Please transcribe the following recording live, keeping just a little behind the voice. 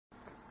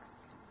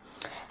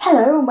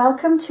Hello and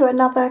welcome to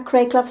another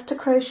Craig Loves to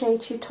Crochet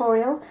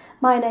tutorial.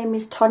 My name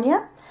is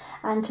Tonya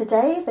and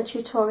today the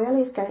tutorial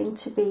is going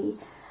to be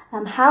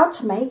how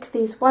to make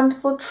these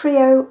wonderful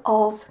trio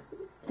of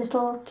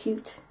little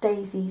cute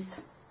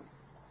daisies.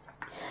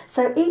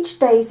 So each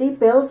daisy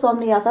builds on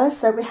the other,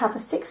 so we have a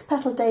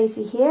 6-petal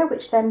daisy here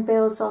which then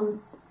builds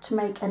on to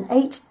make an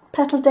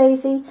 8-petal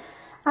daisy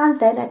and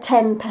then a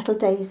 10-petal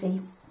daisy.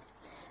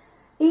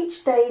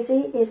 Each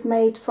daisy is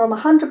made from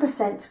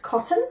 100%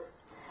 cotton.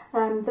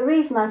 The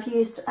reason I've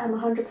used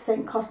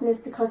 100% cotton is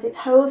because it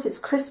holds its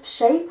crisp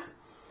shape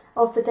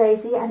of the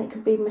daisy and it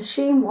can be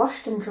machine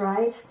washed and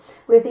dried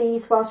with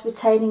ease whilst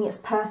retaining its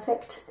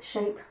perfect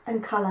shape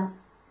and colour.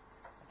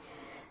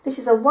 This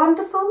is a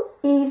wonderful,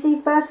 easy,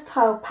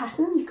 versatile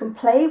pattern. You can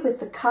play with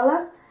the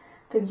colour,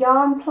 the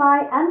yarn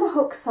ply and the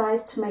hook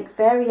size to make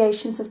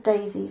variations of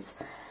daisies.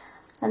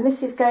 And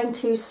this is going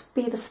to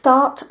be the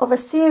start of a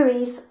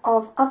series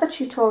of other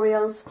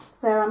tutorials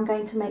where I'm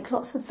going to make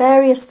lots of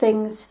various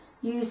things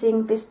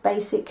using these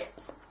basic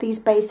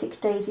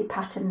daisy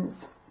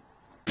patterns.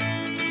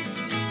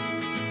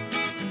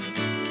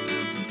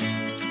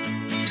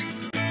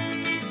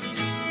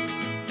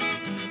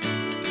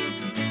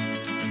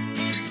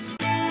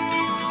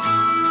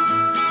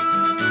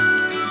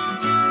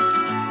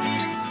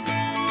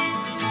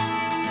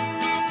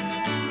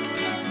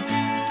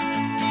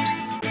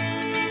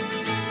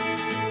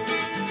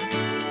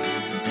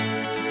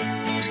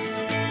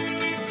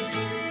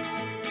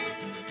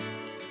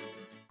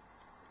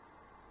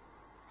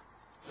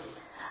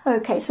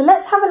 Okay, so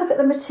let's have a look at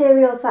the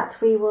materials that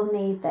we will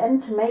need then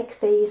to make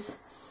these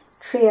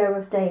trio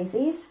of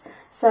daisies.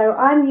 So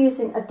I'm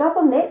using a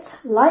double knit,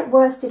 light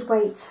worsted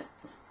weight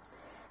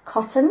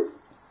cotton.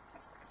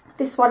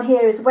 This one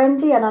here is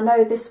Wendy and I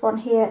know this one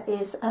here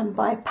is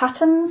by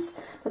Patterns,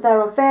 but there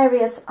are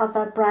various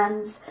other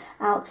brands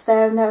out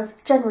there and they're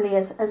generally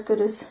as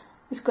good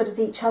as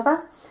each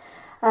other.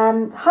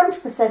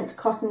 100%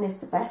 cotton is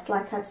the best,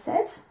 like I've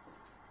said.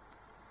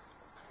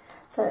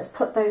 So let's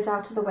put those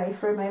out of the way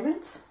for a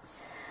moment.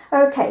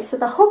 Okay, so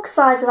the hook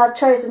size that I've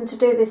chosen to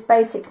do this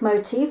basic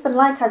motif, and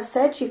like I've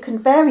said, you can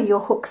vary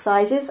your hook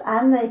sizes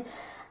and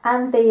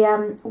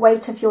the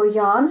weight of your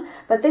yarn,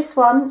 but this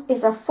one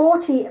is a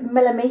 40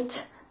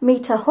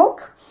 millimeter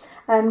hook,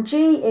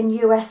 G in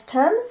US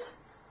terms.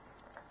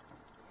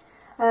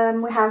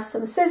 We have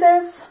some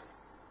scissors,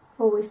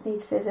 always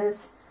need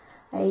scissors,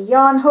 a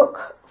yarn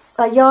hook,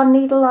 a yarn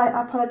needle, I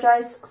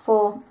apologise,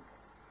 for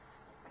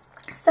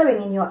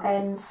sewing in your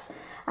ends,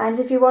 and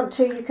if you want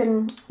to you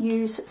can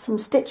use some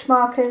stitch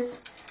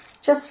markers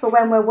just for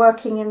when we're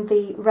working in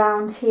the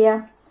round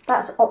here.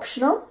 That's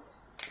optional.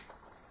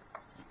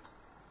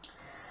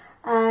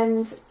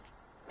 And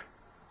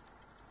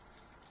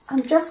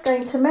I'm just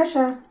going to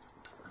measure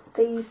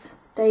these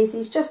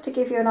daisies just to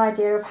give you an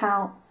idea of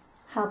how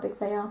big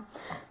they are.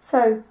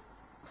 So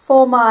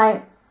for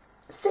my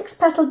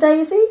 6-petal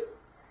daisy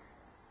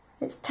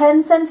it's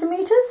 10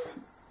 centimeters.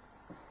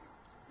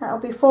 That'll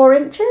be 4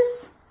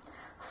 inches.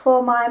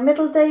 For my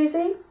middle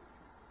daisy,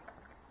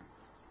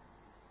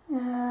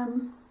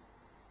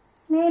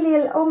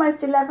 nearly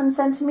almost 11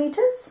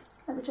 centimeters.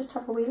 Let me just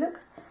have a wee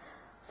look.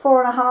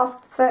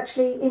 4.5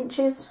 virtually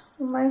inches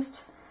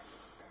almost.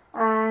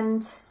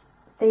 And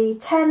the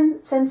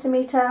 10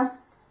 centimeter,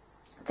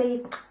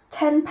 the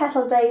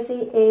 10-petal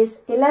daisy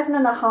is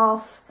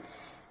 11.5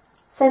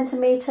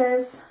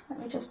 centimeters.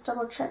 Let me just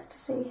double check to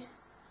see.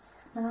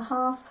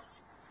 11.5.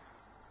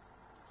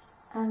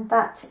 And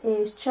that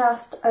is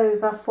just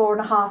over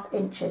 4.5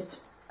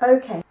 inches.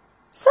 Okay,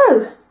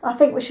 so I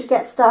think we should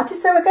get started.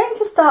 So we're going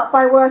to start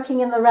by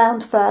working in the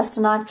round first,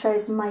 and I've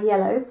chosen my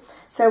yellow.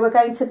 So we're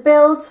going to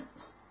build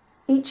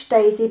each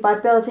daisy by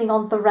building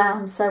on the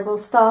round. So we'll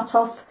start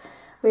off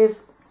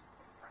with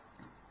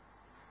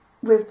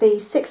the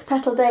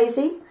 6-petal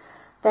daisy,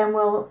 then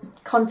we'll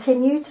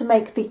continue to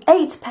make the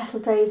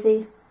 8-petal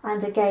daisy,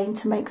 and again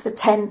to make the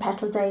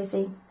 10-petal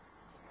daisy.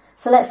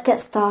 So let's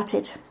get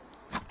started.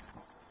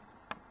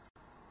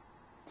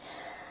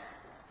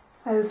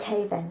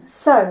 Okay then,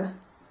 so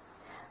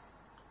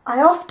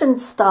I often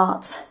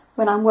start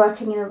when I'm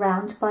working in a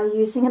round by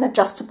using an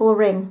adjustable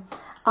ring.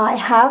 I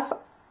have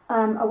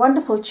a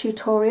wonderful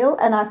tutorial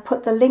and I've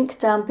put the link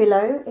down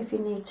below if you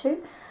need to,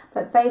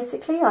 but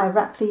basically I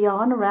wrap the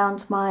yarn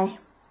around my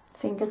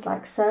fingers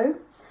like so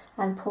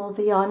and pull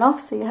the yarn off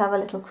so you have a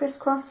little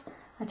crisscross.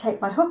 I take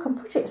my hook and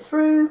put it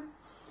through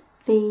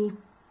the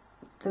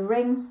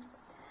ring,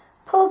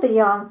 pull the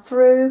yarn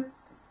through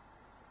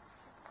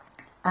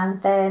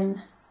and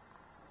then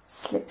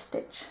slip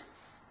stitch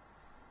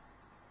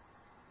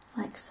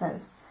like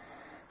so.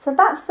 So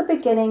that's the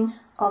beginning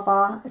of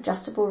our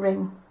adjustable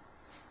ring.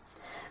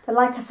 But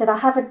like I said, I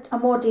have a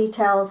more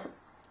detailed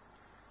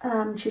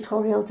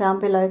tutorial down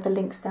below, the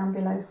links down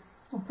below.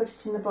 I'll put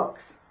it in the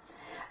box.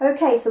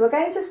 Okay, so we're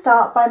going to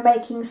start by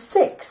making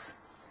 6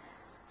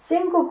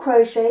 single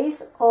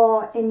crochets,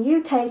 or in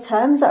UK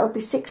terms that would be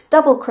 6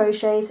 double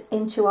crochets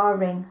into our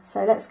ring.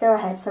 So let's go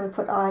ahead. So we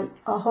put our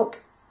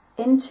hook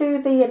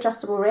into the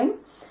adjustable ring,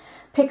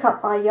 pick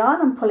up our yarn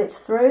and pull it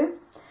through,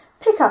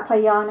 pick up our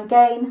yarn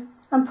again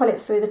and pull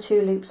it through the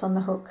 2 loops on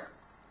the hook.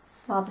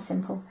 Rather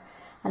simple.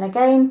 And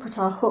again put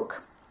our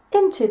hook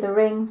into the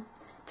ring,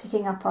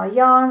 picking up our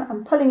yarn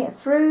and pulling it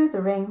through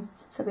the ring.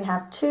 So we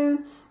have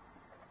 2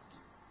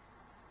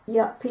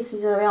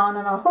 pieces of yarn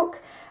on our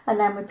hook, and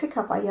then we pick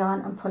up our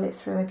yarn and pull it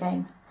through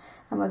again.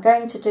 And we're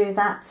going to do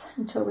that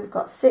until we've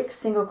got 6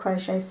 single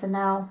crochets. So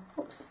now,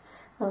 oops,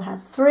 we'll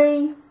have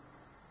 3,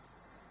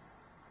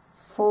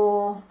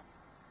 4,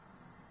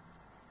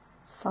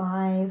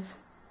 5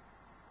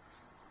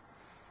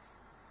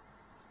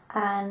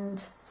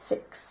 and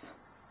 6.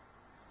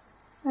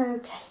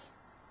 Okay,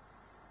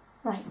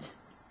 right,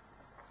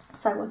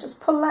 so we'll just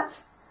pull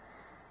that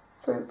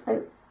through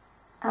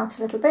out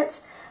a little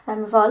bit,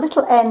 and with our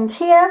little end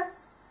here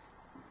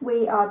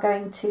we are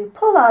going to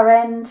pull our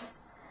end,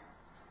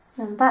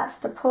 and that's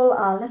to pull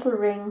our little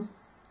ring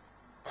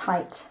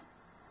tight.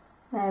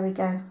 There we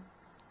go.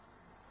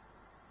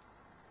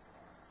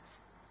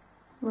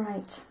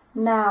 Right,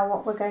 now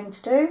what we're going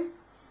to do,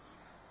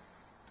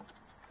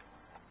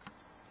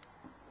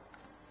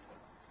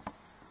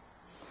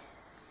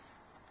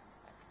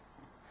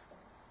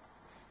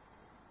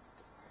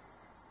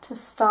 to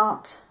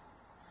start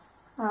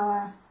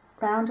our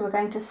round, we're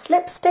going to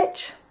slip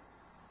stitch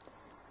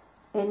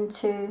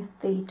into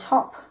the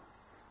top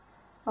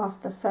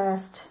of the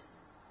first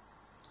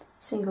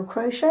single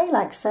crochet,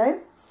 like so.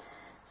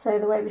 So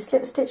the way we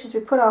slip stitch is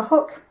we put our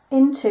hook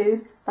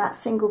into that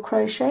single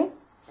crochet.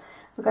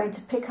 We're going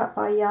to pick up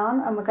our yarn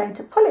and we're going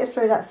to pull it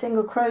through that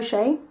single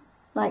crochet,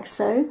 like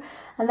so,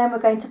 and then we're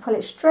going to pull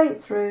it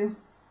straight through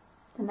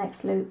the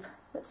next loop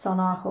that's on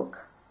our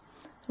hook,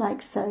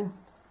 like so.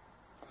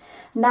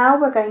 Now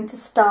we're going to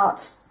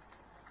start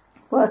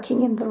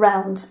working in the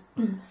round.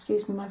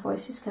 Excuse me, my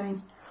voice is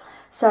going.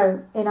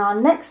 So in our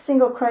next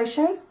single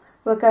crochet,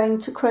 we're going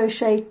to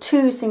crochet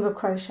 2 single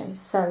crochets.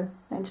 So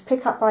we're going to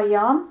pick up our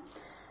yarn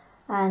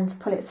and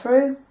pull it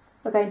through.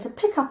 We're going to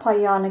pick up our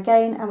yarn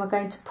again and we're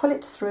going to pull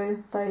it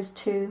through those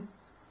 2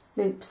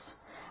 loops.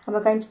 And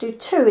we're going to do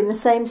 2 in the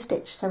same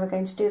stitch. So we're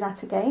going to do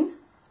that again.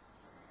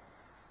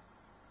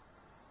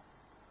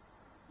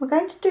 We're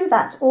going to do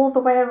that all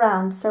the way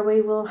around. So we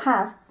will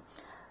have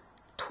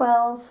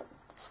 12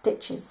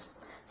 stitches.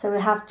 So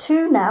we have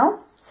 2 now,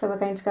 so we're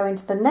going to go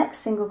into the next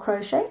single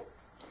crochet.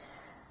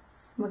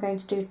 We're going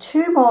to do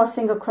 2 more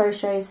single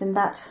crochets in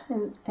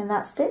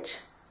that stitch.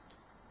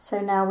 So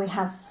now we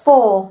have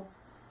 4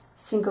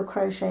 single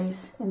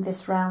crochets in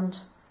this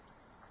round.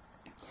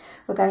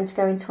 We're going to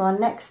go into our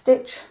next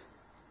stitch.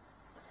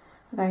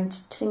 We're going to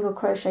single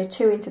crochet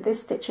 2 into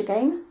this stitch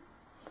again.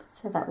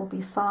 So that will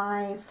be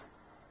 5,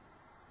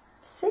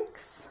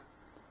 6.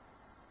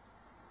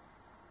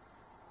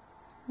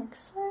 Like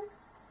so.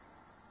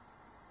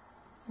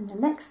 In the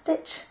next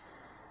stitch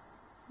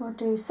we'll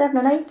do 7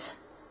 and 8,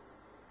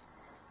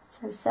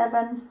 so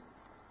 7,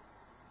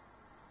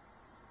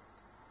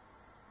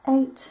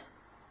 8,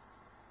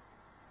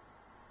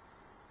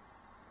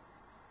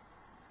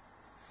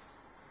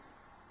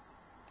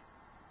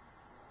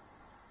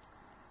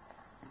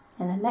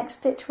 in the next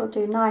stitch we'll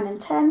do 9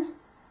 and 10,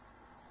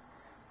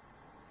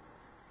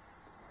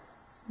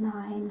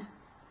 9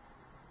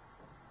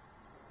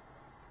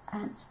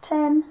 and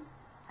 10,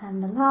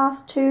 and the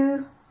last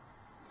 2,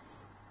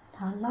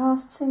 our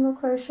last single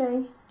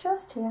crochet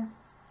just here.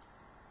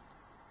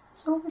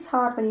 It's always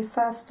hard when you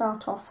first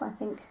start off, I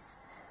think.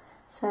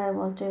 So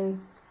we'll do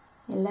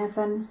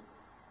 11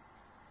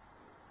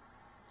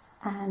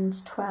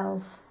 and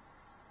 12.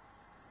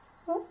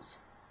 Oops.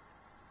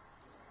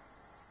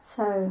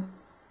 So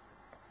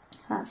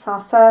that's our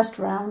first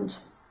round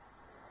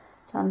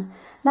done.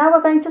 Now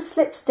we're going to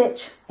slip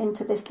stitch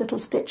into this little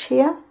stitch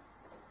here.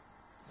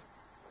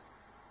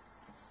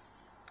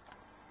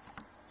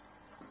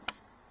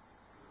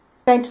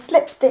 Going to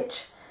slip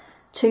stitch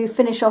to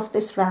finish off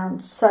this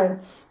round. So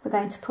we're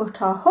going to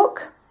put our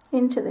hook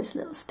into this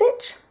little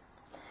stitch.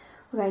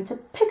 We're going to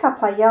pick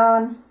up our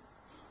yarn,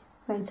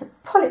 we're going to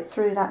pull it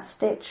through that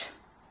stitch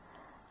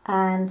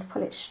and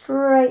pull it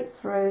straight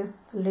through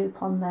the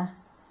loop on the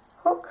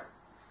hook,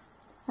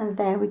 and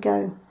there we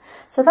go.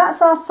 So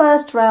that's our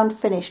first round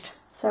finished.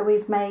 So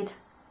we've made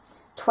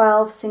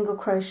 12 single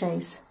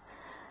crochets.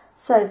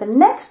 So the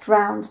next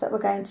round that we're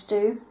going to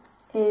do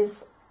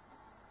is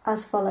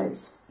as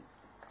follows.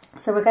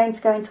 So we're going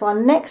to go into our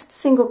next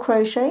single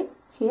crochet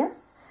here,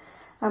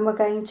 and we're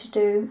going to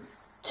do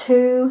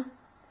 2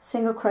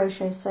 single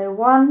crochets, so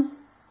 1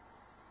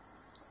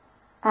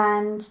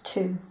 and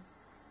 2.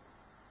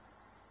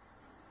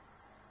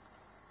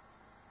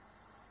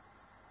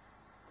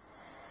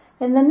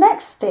 In the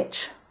next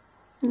stitch,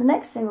 in the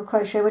next single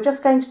crochet, we're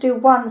just going to do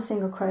 1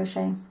 single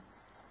crochet.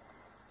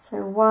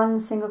 So 1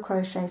 single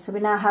crochet, so we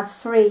now have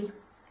 3.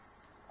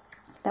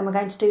 Then we're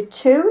going to do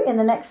 2 in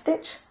the next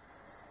stitch.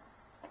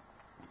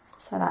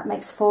 So that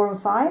makes 4 and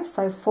 5,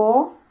 so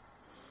 4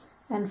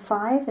 and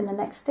 5 in the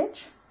next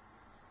stitch.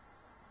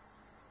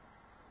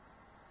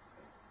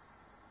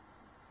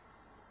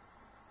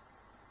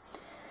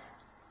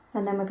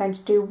 And then we're going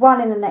to do 1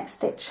 in the next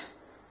stitch.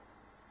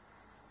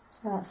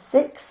 So that's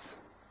 6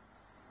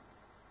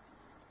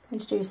 going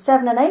to do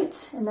 7 and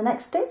 8 in the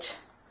next stitch.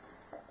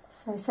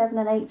 So 7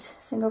 and 8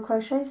 single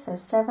crochet, so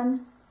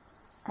 7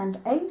 and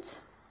 8.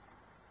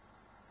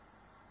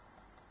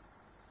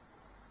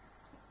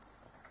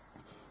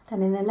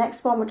 Then in the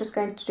next one we're just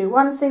going to do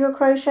 1 single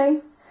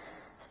crochet,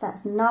 so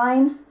that's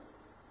 9,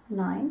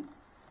 9.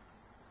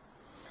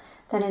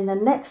 Then in the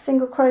next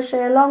single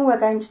crochet along we're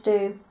going to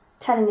do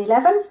 10 and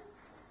 11,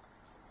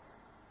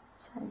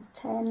 so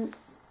 10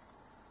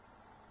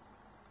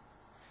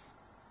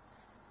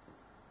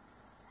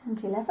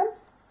 and 11.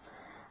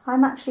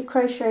 I'm actually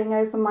crocheting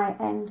over my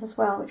end as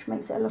well, which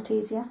makes it a lot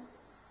easier.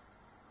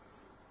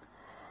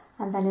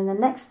 And then in the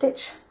next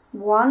stitch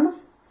 1,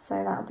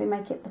 so that will be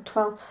make it the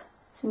 12th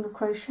single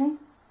crochet.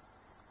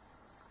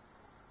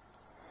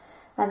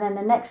 And then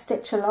the next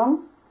stitch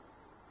along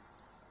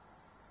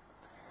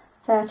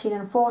 13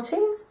 and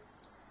 14,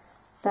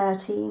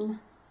 13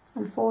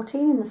 and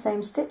 14 in the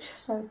same stitch,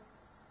 so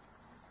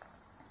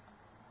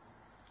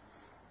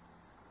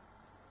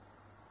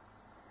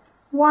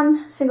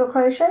one single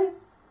crochet,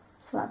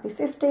 so that'd be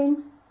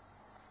 15,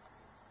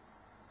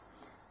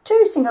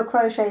 2 single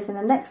crochets in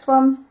the next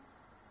one,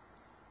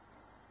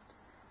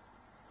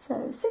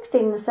 so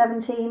 16 and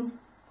 17,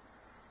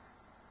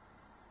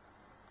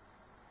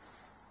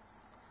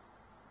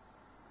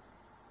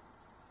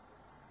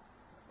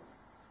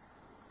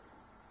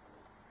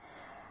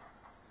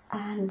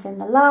 and in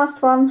the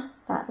last one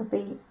that'll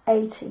be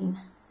 18.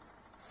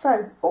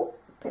 So, oh,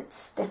 a bit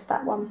stiff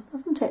that one,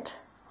 wasn't it?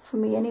 For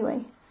me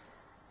anyway.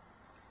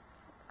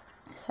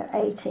 So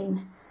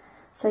 18.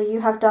 So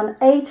you have done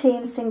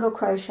 18 single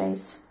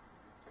crochets,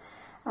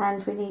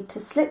 and we need to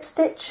slip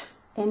stitch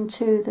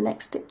into the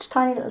next stitch,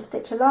 tiny little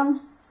stitch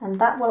along, and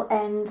that will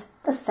end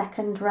the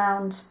second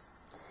round.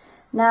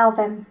 Now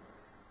then,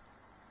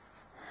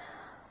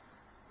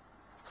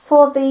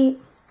 for the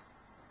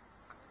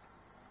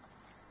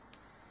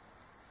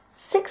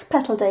 6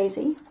 petal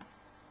daisy,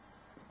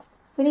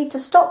 we need to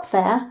stop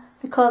there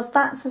because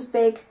that's as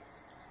big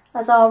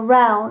as our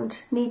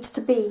round needs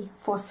to be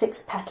for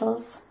 6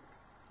 petals.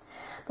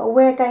 But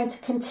we're going to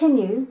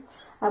continue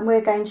and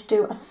we're going to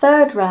do a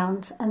third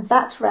round, and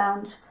that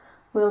round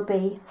will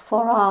be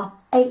for our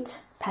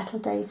 8 petal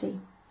daisy.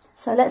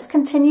 So let's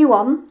continue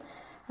on,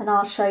 and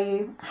I'll show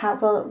you how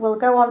we'll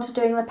go on to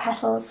doing the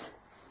petals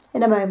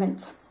in a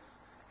moment.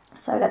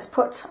 So let's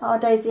put our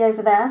daisy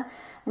over there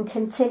and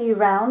continue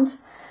round.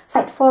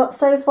 So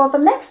for the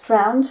next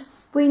round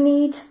we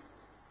need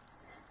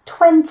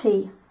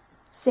 20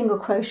 single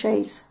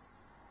crochets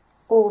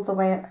all the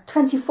way,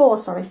 24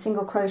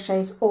 single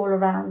crochets all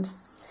around.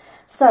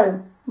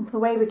 So the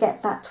way we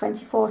get that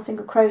 24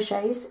 single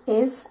crochets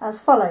is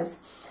as follows.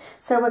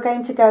 So we're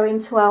going to go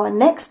into our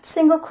next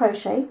single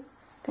crochet. I'm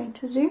going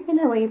to zoom in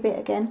a wee bit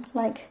again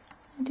like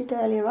I did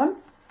earlier on.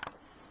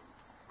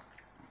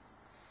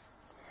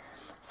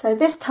 So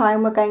this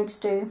time we're going to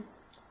do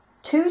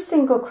 2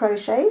 single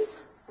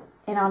crochets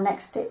in our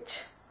next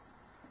stitch.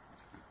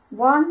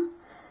 1,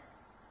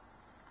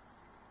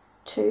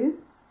 2,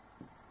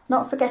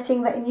 not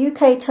forgetting that in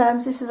UK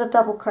terms this is a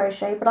double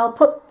crochet, but I'll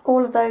put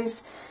all of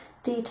those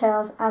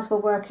details as we're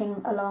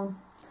working along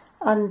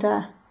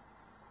under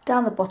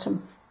down the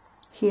bottom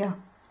here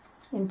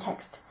in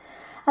text.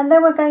 And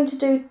then we're going to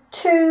do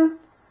 2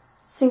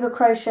 single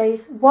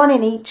crochets, 1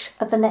 in each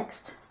of the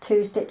next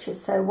 2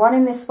 stitches. So 1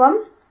 in this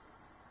one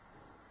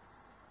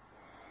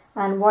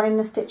and 1 in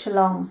the stitch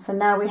along. So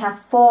now we have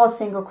 4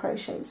 single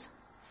crochets.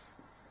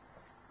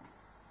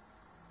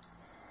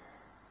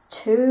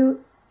 2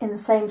 in the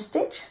same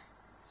stitch,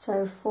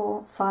 so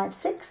 4, 5,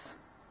 6.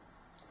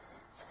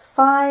 So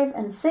 5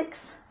 and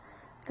 6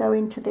 go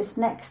into this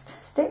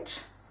next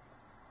stitch,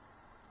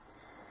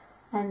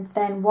 and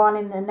then 1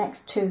 in the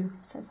next 2,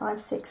 so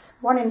 5, 6.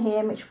 1 in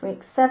here, which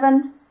makes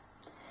 7,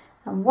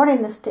 and 1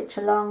 in the stitch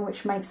along,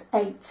 which makes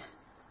 8.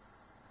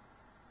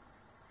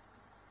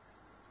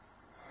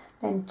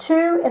 Then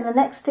 2 in the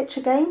next stitch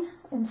again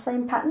in the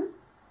same pattern,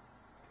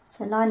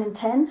 so 9 and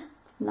 10,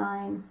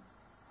 9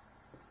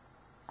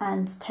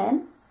 and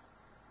 10,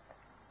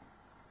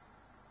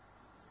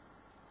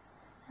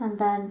 and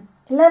then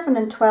 11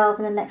 and 12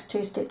 in the next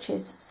 2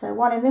 stitches. So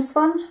 1 in this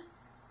one,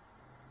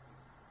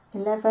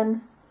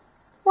 11,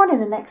 1 in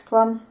the next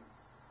one,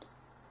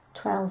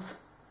 12,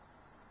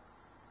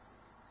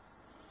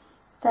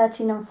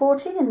 13 and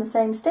 14 in the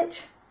same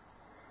stitch,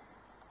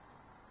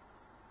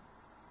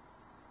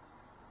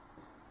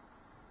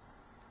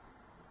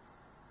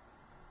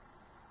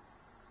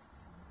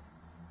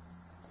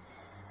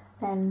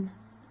 then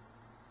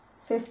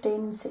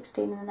 15,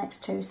 16 in the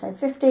next 2. So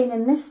 15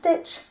 in this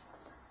stitch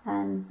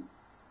and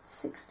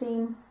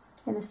 16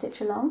 in the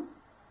stitch along,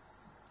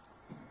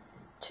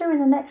 2 in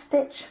the next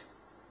stitch,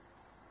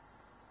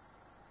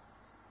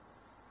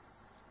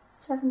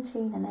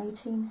 17 and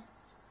 18,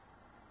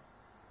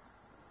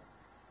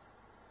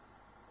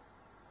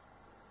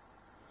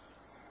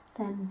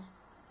 then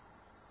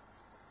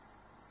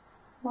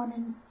 1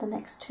 in the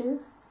next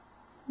 2,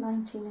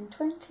 19 and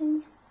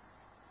 20,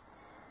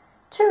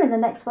 2 in the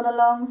next one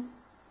along,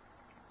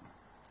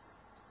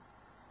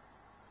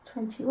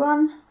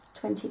 21,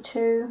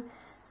 22,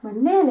 we're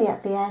nearly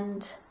at the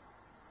end,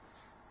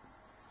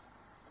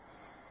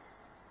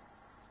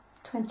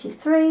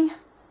 23,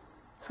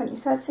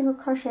 23rd single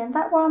crochet in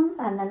that one,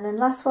 and then the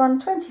last one,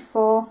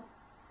 24,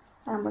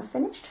 and we're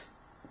finished.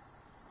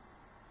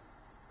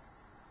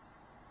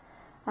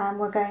 And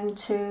we're going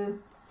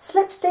to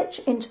slip stitch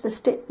into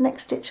the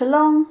next stitch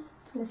along,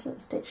 this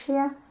little stitch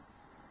here,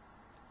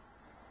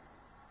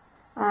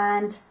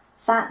 and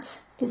that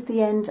is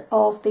the end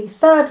of the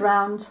third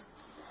round.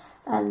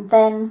 And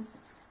then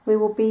we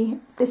will be,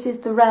 this is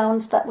the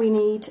round that we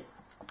need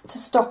to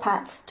stop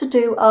at to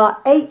do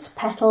our 8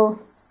 petal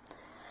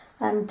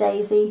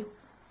daisy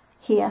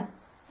here.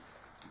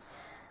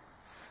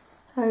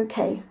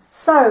 Okay,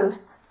 so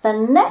the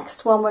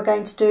next one we're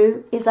going to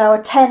do is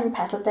our 10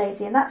 petal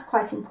daisy, and that's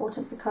quite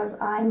important because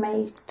I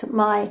made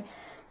my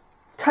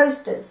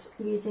coasters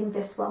using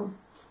this one.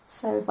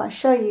 So if I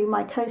show you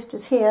my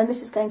coasters here, and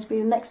this is going to be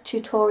the next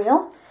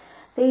tutorial,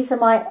 these are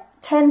my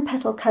 10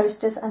 petal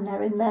coasters, and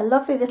they're in their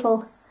lovely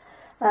little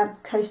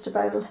coaster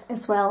bowl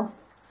as well.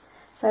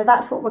 So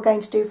that's what we're going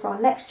to do for our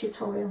next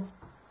tutorial.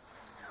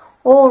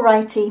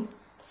 Alrighty,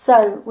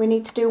 so we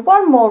need to do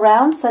one more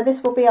round, so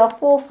this will be our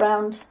 4th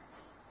round.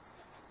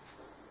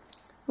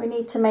 We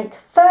need to make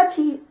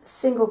 30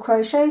 single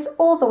crochets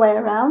all the way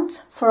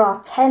around for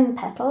our 10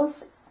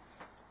 petals.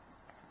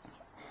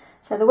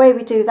 So the way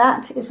we do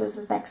that is with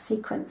the next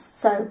sequence.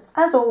 So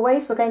as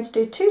always, we're going to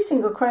do 2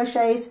 single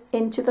crochets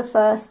into the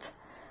first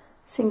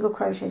single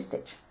crochet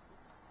stitch.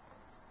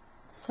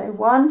 So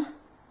 1,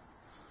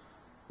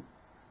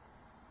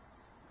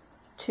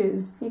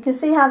 2. You can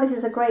see how this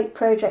is a great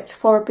project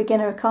for a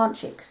beginner,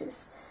 can't you? Because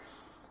it's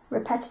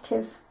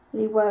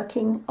repetitively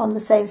working on the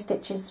same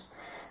stitches.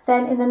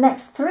 Then in the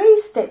next 3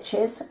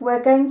 stitches,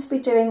 we're going to be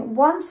doing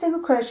 1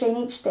 single crochet in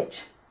each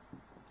stitch.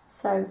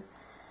 So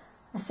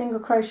a single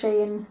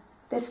crochet in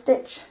this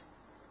stitch,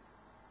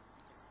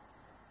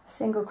 a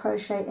single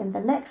crochet in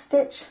the next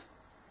stitch,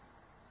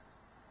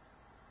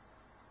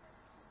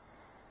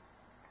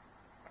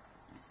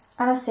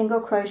 and a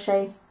single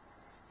crochet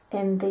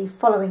in the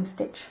following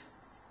stitch,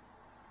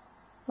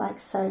 like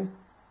so.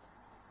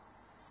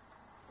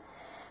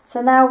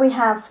 So now we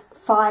have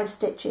 5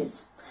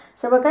 stitches.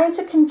 So we're going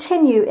to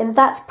continue in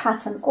that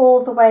pattern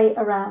all the way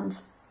around.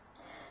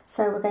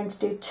 So we're going to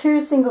do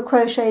 2 single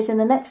crochets in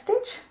the next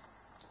stitch.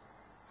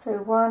 So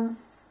 1,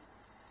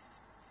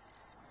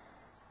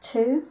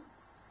 2.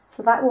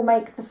 So that will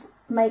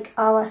make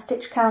our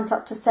stitch count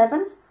up to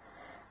 7.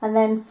 And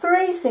then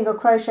 3 single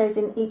crochets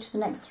in each of the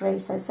next 3.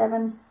 So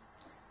 7.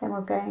 Then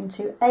we're going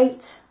to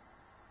 8,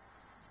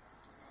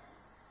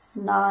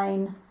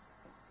 9,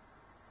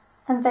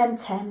 and then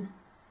 10.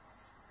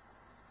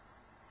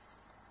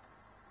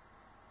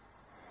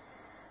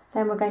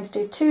 Then we're going to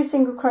do 2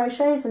 single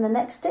crochets in the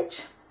next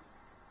stitch.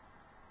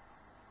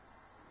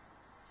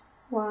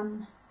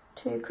 1,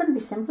 2. Couldn't be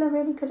simpler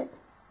really, could it?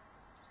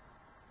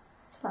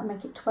 So that'll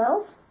make it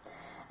 12.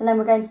 And then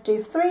we're going to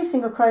do 3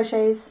 single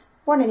crochets,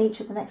 1 in each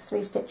of the next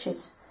 3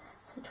 stitches.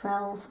 So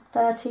 12,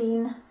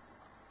 13,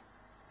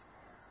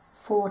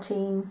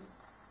 14,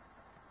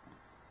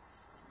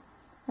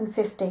 and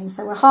 15.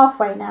 So we're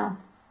halfway now.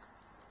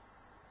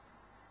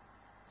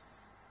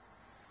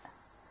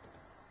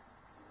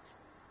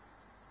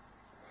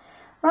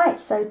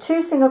 Right, so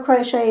 2 single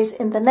crochets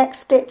in the next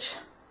stitch,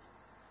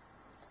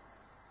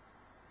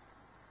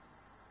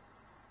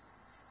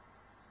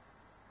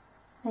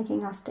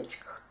 making our stitch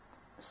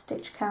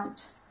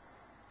count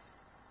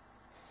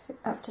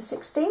up to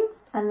 16,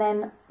 and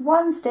then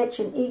 1 stitch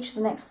in each of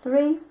the next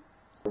 3.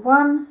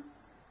 1,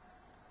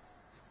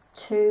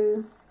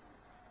 2,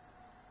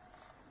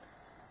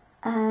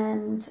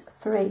 and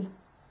 3.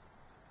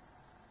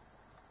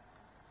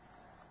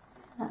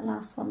 That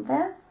last one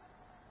there.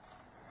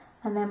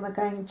 And then we're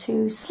going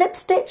to slip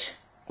stitch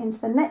into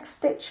the next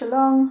stitch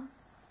along,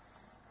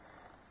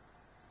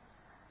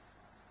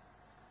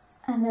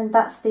 and then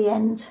that's the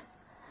end.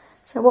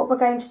 So what we're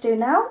going to do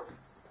now,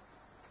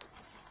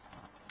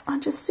 I'll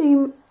just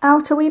zoom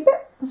out a wee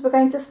bit, is we're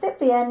going to snip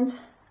the end.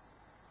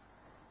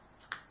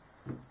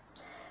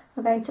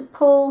 We're going to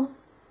pull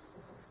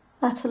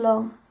that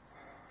along,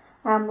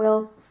 and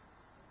we'll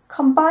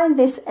combine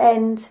this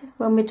end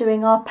when we're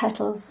doing our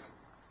petals.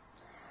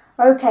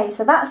 Okay,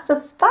 so that's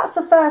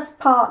the first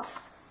part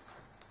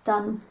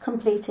done,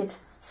 completed.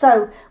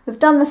 So we've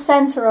done the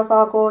centre of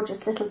our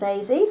gorgeous little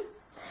daisy,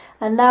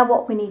 and now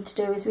what we need to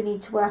do is we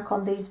need to work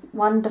on these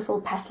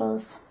wonderful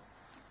petals.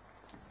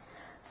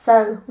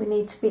 So we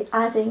need to be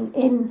adding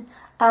in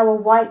our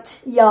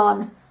white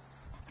yarn.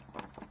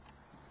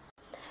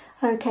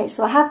 Okay,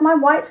 so I have my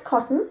white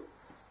cotton,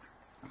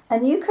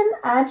 and you can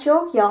add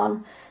your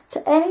yarn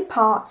to any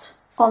part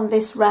on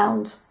this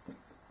round.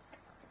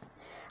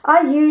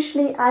 I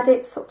usually add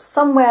it sort of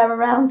somewhere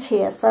around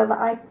here so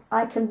that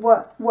I can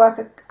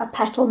work a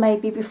petal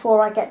maybe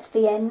before I get to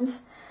the end.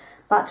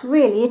 But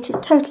really it is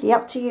totally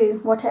up to you,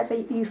 whatever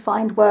you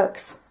find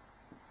works.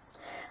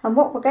 And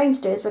what we're going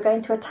to do is we're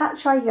going to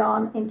attach our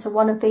yarn into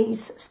one of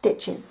these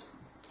stitches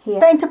here.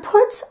 We're going to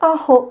put our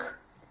hook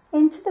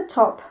into the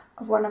top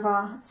of one of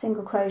our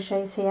single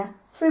crochets here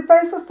through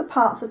both of the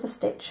parts of the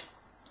stitch,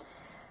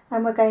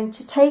 and we're going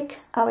to take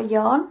our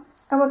yarn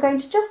and we're going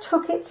to just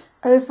hook it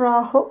over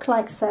our hook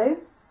like so,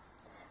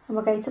 and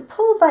we're going to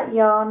pull that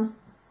yarn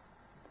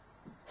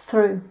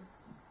through.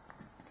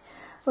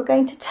 We're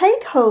going to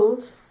take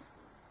hold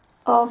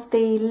of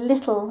the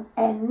little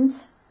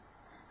end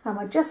and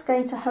we're just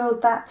going to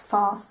hold that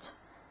fast.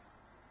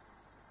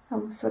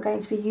 So we're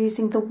going to be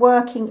using the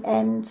working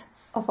end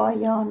of our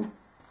yarn.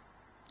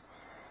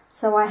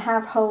 So I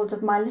have hold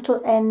of my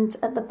little end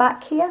at the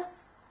back here.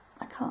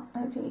 I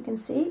don't think you can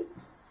see.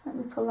 Let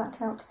me pull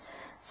that out.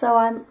 So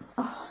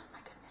oh my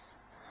goodness.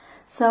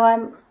 So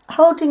I'm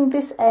holding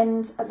this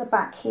end at the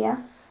back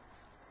here,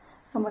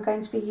 and we're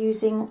going to be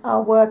using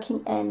our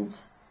working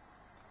end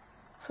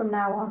from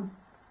now on.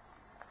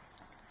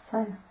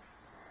 So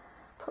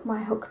put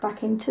my hook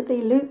back into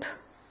the loop.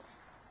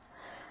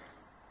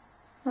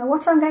 Now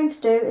what I'm going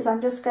to do is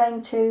I'm just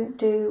going to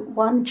do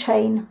one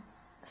chain.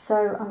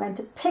 So I'm going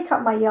to pick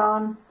up my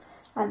yarn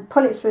and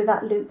pull it through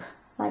that loop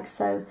like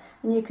so.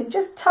 And you can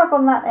just tug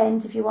on that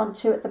end if you want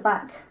to at the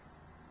back.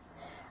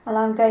 And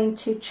I'm going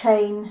to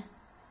chain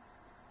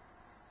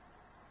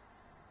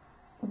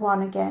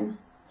one again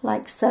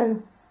like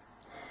so.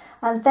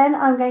 And then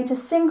I'm going to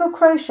single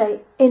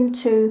crochet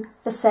into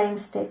the same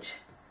stitch.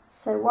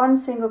 So one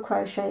single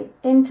crochet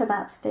into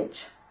that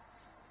stitch.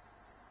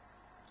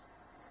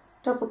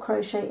 Double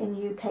crochet in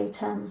UK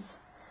terms.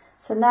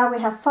 So now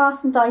we have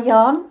fastened our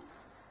yarn,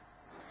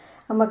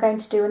 and we're going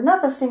to do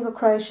another single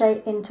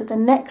crochet into the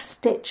next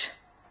stitch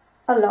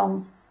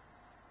along.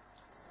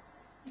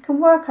 You can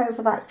work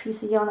over that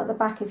piece of yarn at the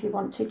back if you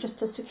want to, just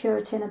to secure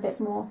it in a bit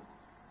more.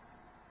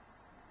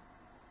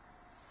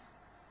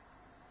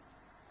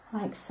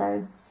 Like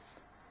so.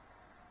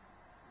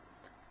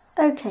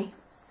 Okay.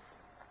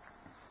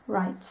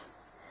 Right.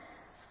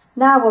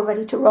 Now we're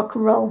ready to rock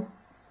and roll.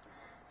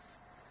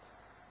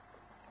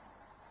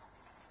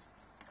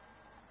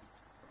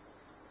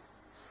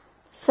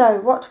 So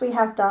what we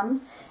have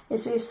done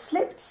is we've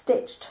slip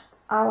stitched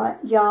our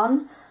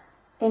yarn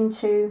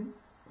into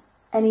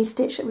any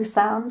stitch that we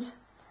found,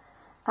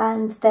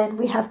 and then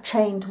we have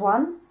chained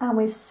one and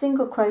we've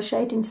single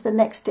crocheted into the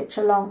next stitch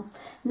along.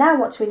 Now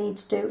what we need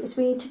to do is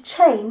we need to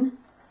chain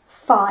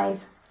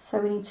 5. So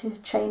we need to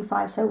chain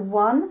 5. So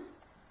 1,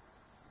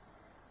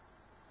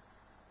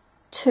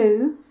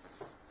 2,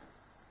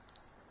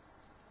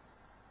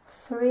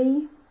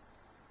 3,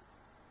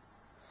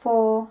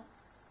 4,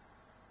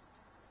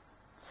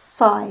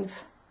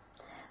 5.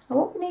 And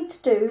what we need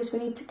to do is we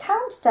need to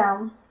count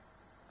down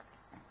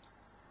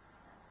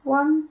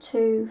 1,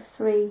 2,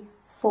 3,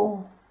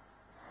 4.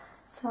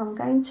 So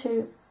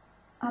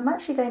I'm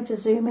actually going to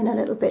zoom in a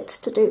little bit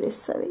to do this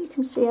so that you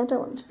can see. I don't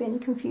want to be any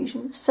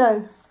confusion.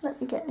 So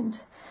let me get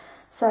into.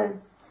 So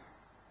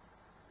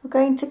we're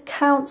going to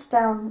count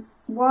down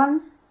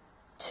 1,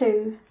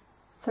 2,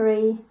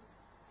 3,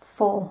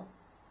 4.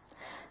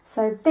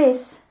 So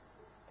this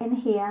in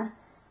here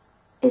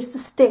is the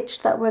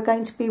stitch that we're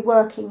going to be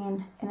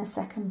working in a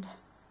second.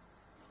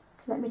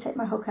 So let me take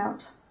my hook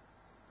out.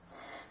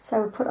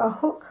 So we'll put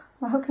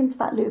my hook into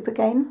that loop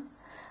again.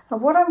 And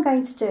what I'm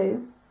going to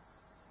do,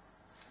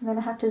 I'm going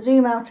to have to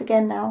zoom out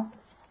again now.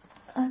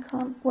 I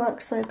can't work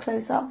so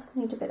close up,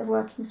 need a bit of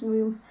working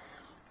room.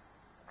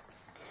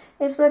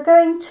 Is we're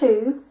going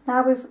to,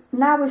 now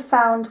we've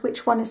found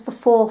which one is the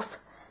 4th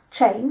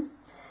chain,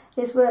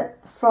 is we're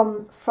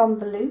from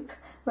the loop,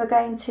 we're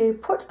going to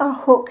put our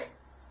hook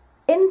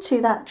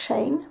into that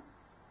chain,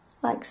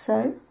 like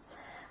so,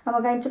 and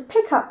we're going to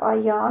pick up our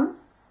yarn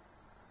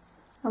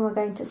and we're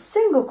going to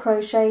single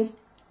crochet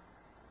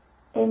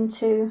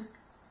into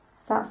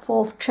that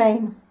 4th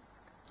chain,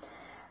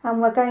 and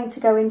we're going to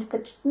go into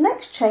the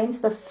next chain,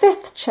 so the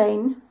 5th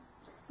chain,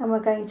 and we're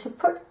going to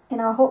put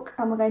in our hook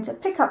and we're going to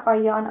pick up our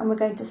yarn and we're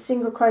going to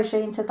single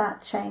crochet into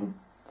that chain,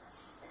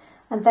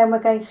 and then we're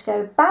going to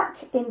go back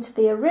into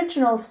the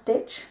original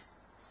stitch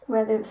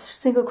where the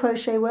single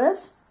crochet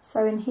was.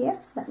 So in here,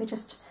 let me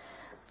just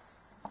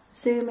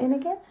zoom in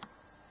again.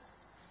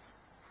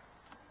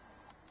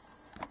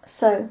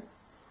 So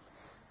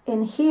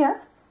in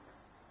here,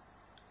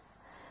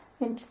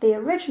 into the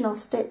original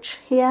stitch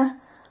here,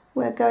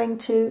 we're going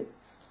to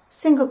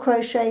single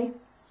crochet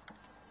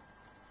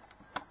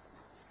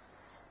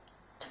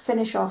to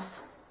finish off.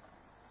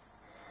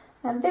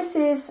 And this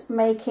is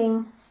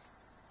making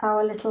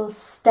our little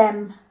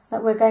stem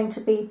that we're going to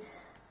be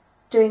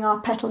doing our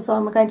petals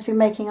on. We're going to be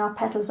making our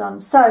petals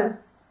on. So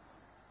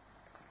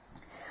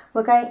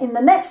we're going, in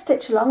the next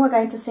stitch along, we're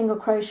going to single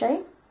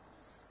crochet.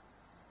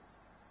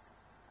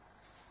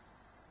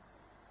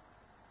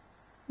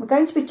 We're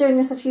going to be doing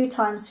this a few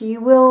times, so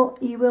you will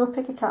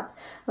pick it up.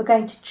 We're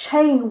going to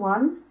chain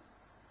 1.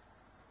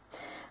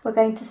 We're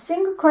going to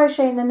single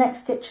crochet in the next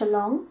stitch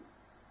along.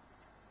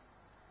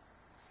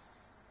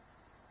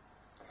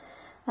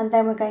 And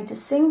then we're going to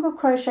single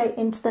crochet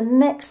into the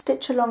next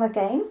stitch along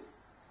again.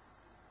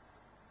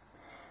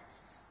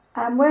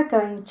 And we're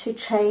going to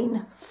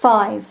chain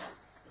 5.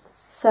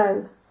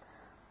 So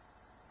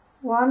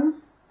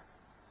 1,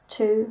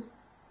 2,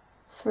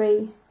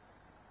 3,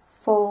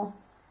 4,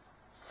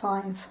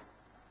 5.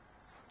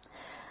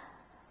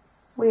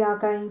 We are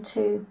going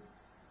to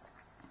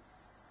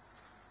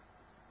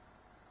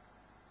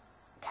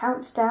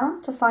count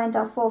down to find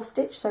our 4th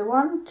stitch. So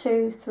 1,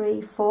 2,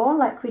 3, 4,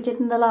 like we did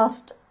in the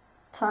last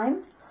time.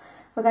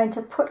 We're going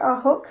to put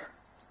our hook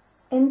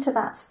into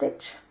that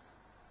stitch.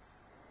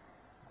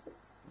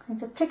 We're going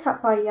to pick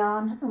up our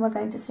yarn and we're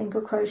going to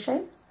single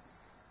crochet,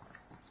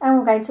 and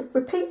we're going to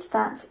repeat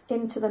that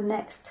into the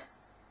next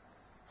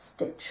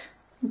stitch,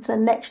 into the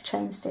next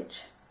chain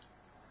stitch,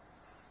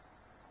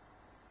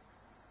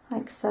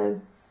 like so.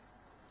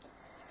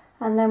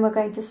 And then we're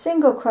going to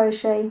single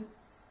crochet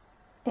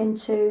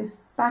into,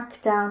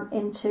 back down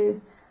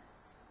into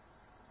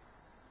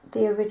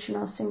the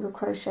original single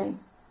crochet,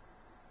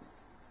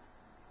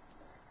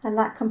 and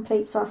that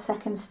completes our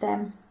 2nd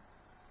stem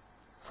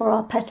for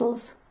our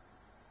petals.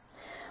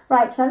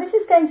 Right, now this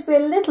is going to be a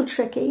little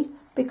tricky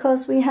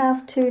because we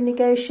have to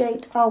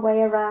negotiate our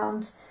way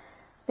around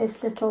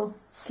this little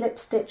slip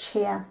stitch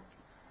here.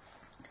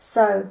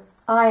 So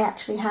I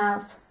actually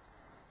have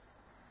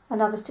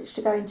another stitch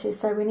to go into,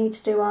 so we need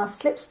to do our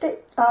slip stitch,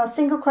 our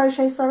single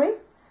crochet, sorry,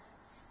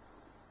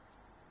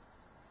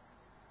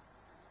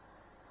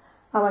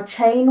 our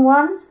chain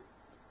 1,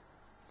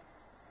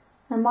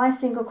 and my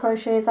single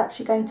crochet is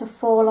actually going to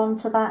fall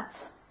onto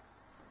that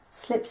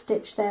slip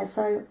stitch there,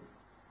 so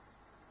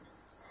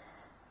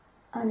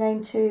I'm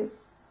going to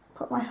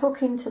put my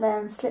hook into there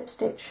and slip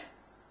stitch,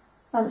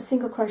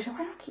 single crochet,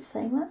 why do I keep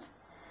saying that,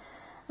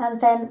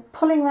 and then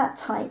pulling that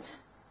tight,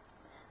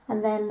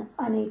 and then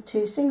I need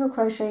to single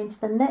crochet into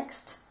the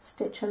next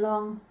stitch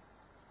along,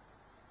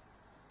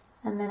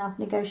 and then I've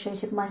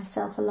negotiated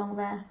myself along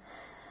there.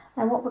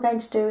 And what we're going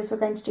to do is we're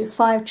going to do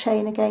 5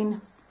 chain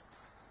again.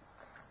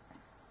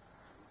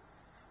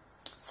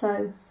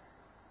 So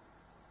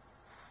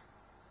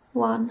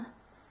 1,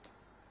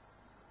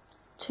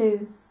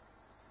 2,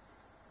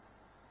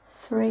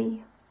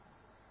 3,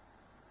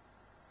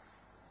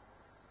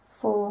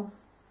 4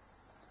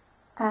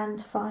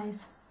 and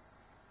 5.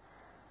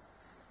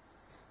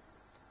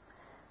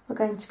 We're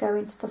going to go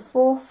into the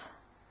 4th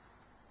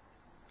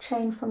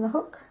chain from the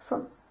hook,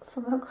 from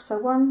the hook, so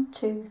 1,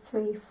 2,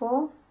 3,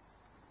 4,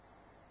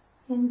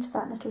 into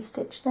that little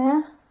stitch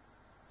there.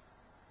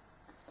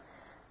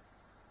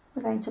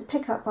 We're going to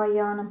pick up our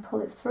yarn and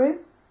pull it through,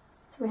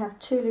 so we have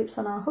 2 loops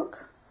on our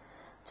hook.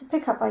 To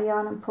pick up our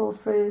yarn and pull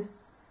through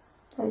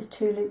those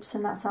 2 loops,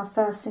 and that's our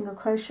 1st single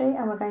crochet,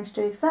 and we're going to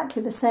do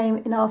exactly the same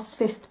in our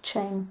 5th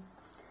chain.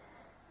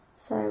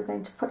 So we're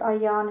going to put our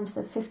yarn into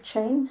the 5th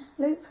chain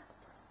loop,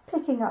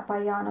 picking up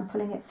our yarn and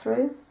pulling it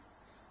through,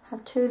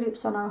 have 2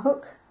 loops on our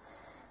hook,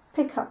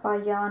 pick up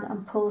our yarn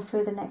and pull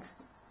through the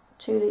next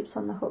 2 loops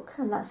on the hook,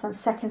 and that's our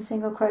 2nd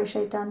single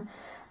crochet done.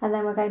 And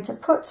then we're going to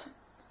put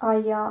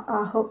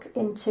our hook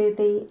into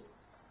the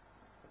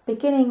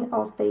beginning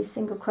of the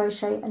single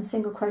crochet and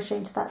single crochet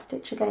into that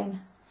stitch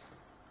again.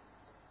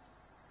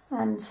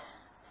 And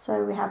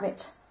so we have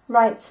it.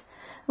 Right,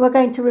 we're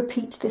going to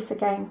repeat this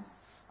again.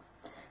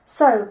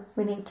 So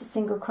we need to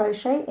single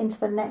crochet into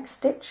the next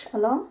stitch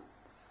along.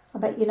 I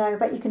bet you know, I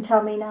bet you can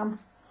tell me now.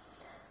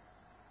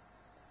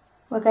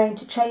 We're going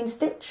to chain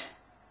stitch,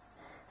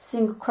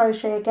 single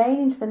crochet again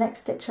into the next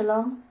stitch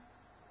along.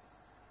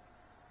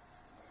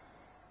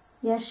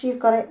 Yes, you've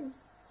got it.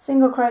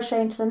 Single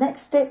crochet into the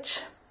next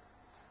stitch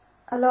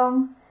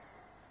along,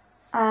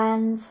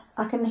 and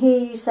I can hear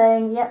you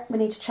saying, yep, we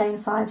need to chain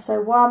 5. So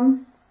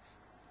 1,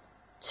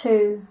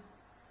 2,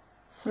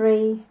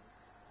 3,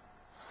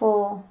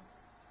 4,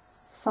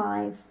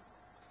 5.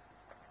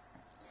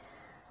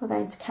 We're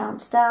going to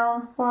count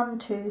down, 1,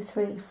 2,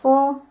 3,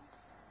 4.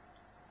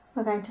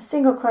 We're going to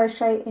single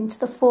crochet into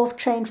the 4th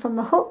chain from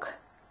the hook,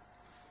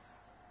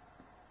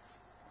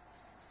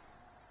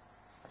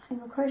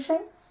 single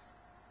crochet,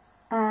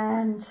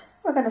 and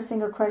we're going to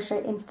single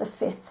crochet into the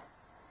 5th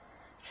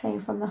chain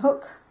from the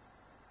hook,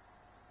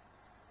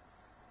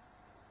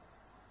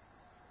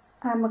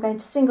 and we're going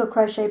to single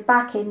crochet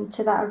back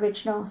into that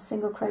original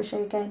single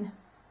crochet again.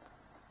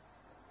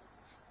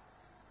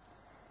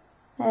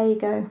 There you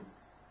go.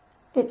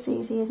 It's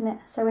easy, isn't it?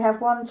 So we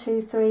have 1,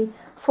 2, 3,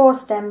 4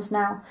 stems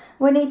now.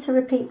 We need to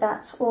repeat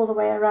that all the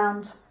way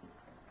around.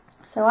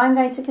 So I'm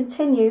going to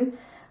continue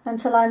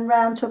until I'm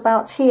round to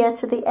about here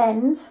to the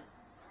end,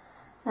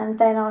 and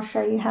then I'll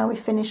show you how we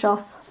finish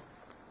off.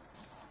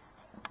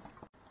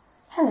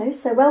 Hello,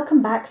 so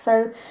welcome back.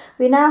 So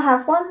we now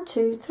have 1,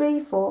 2,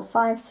 3, 4,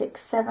 5,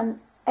 6, 7,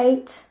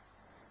 8,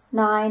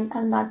 9,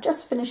 and I'm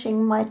just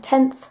finishing my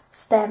 10th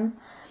stem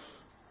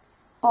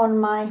on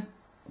my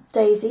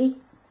daisy.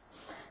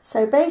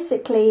 So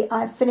basically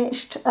I've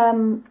finished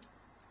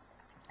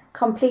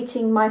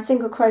completing my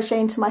single crochet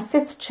into my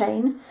 5th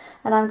chain,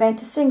 and I'm going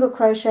to single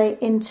crochet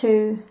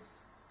into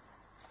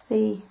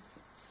the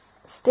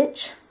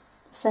stitch,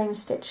 the same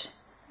stitch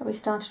that we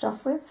started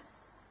off with.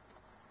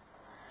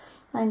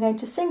 I'm going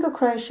to single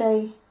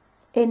crochet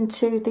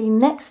into the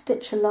next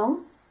stitch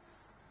along,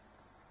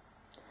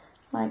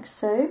 like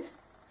so,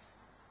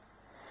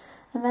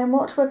 and then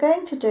what we're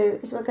going to do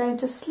is we're going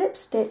to slip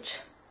stitch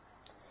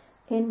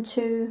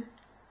into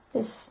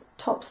this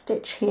top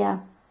stitch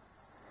here.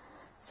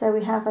 So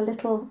we have a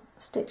little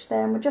stitch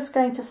there, and we're just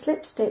going to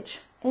slip stitch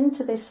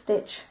into this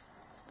stitch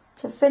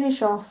to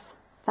finish off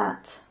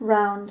that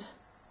round,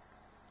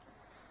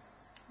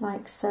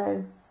 like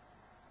so.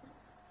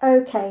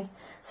 Okay,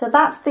 so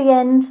that's the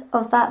end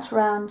of that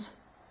round.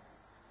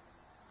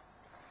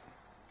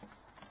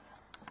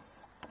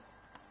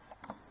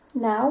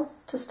 Now,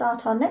 to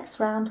start our next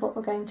round, what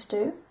we're going to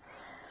do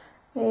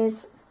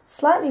is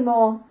slightly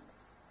more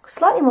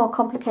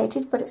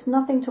complicated, but it's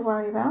nothing to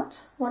worry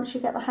about. Once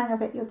you get the hang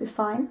of it, you'll be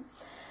fine.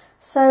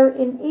 So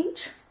in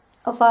each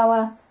of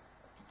our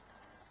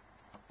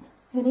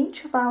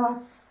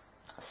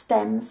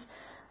stems,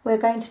 we're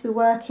going to be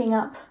working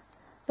up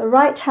the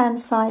right hand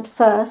side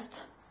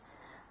first.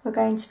 We're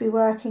going to be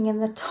working in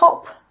the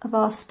top of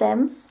our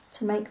stem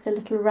to make the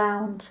little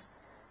round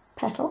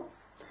petal,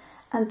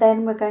 and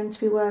then we're going to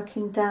be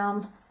working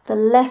down the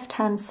left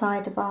hand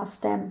side of our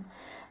stem,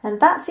 and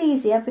that's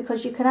easier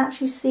because you can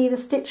actually see the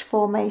stitch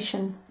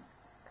formation.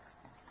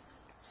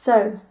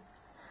 So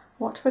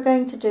what we're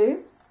going to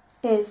do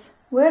is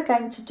we're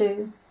going to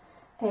do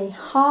a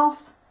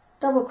half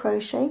double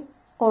crochet,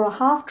 or a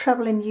half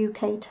treble in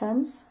UK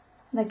terms,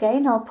 and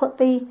again I'll put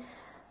the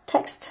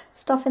text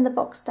stuff in the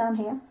box down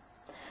here.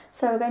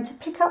 So we're going to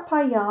pick up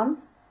our yarn,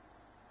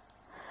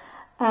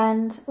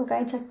 and we're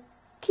going to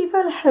keep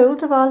a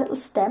hold of our little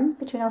stem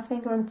between our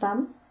finger and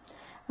thumb,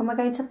 and we're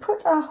going to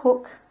put our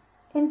hook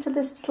into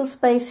this little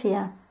space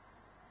here.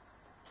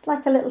 It's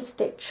like a little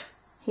stitch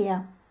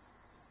here.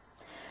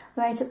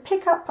 We're going to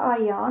pick up our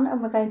yarn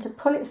and we're going to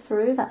pull it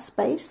through that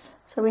space.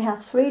 So we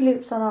have 3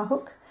 loops on our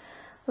hook.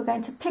 We're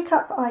going to pick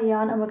up our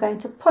yarn and we're going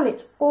to pull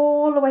it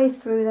all the way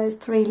through those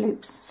 3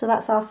 loops. So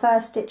that's our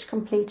first stitch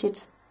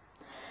completed.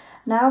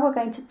 Now we're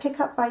going to pick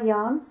up our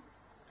yarn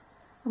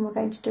and we're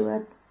going to do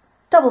a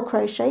double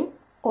crochet,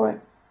 or a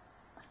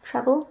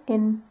treble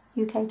in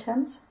UK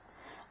terms,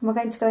 and we're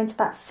going to go into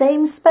that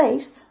same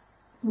space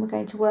and we're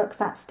going to work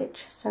that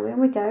stitch. So in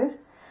we go.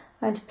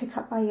 I'm going to pick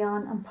up our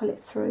yarn and pull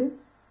it through.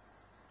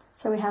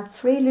 So we have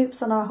 3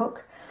 loops on our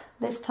hook.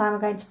 This time we're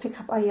going to pick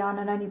up our yarn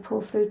and only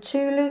pull through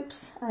 2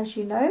 loops, as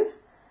you know,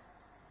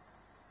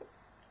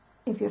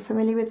 if you're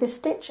familiar with this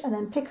stitch, and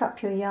then pick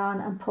up your yarn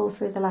and pull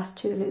through the last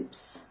 2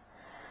 loops.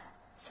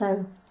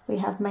 So we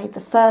have made the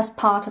first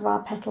part of our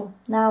petal.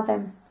 Now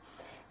then,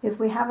 if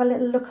we have a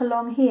little look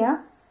along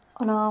here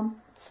on our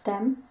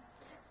stem,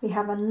 we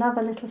have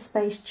another little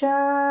space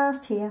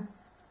just here.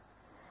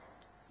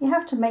 You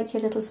have to make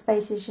your little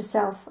spaces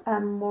yourself,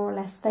 more or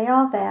less. They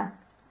are there.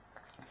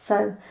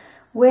 So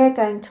we're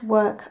going to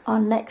work our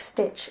next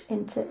stitch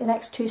into the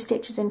next 2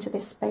 stitches into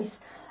this space,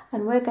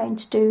 and we're going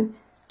to do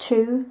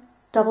 2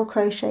 double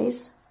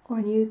crochets, or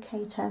in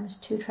UK terms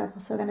 2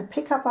 trebles. So we're going to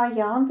pick up our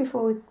yarn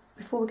before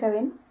we go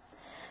in,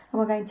 and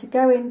we're going to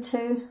go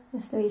into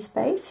this little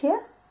space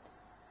here.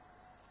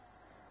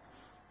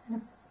 I'm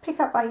going to pick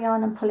up our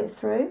yarn and pull it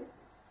through.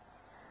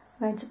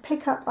 We're going to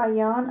pick up our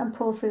yarn and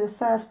pull through the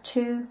first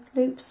 2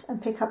 loops,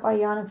 and pick up our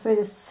yarn and through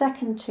the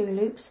second 2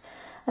 loops,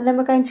 and then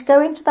we're going to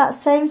go into that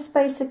same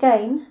space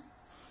again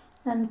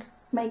and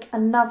make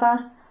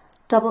another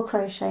double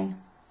crochet.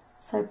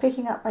 So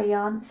picking up our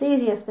yarn, it's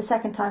easier the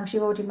second time because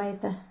you've already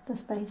made the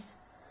space.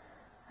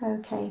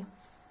 Okay,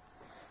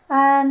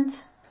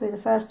 and through the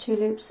first 2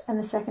 loops and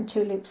the second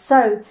 2 loops.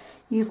 So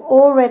you've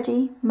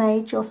already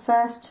made your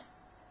first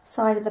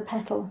side of the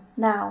petal.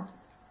 Now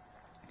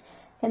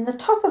in the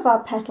top of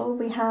our petal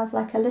we have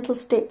like a little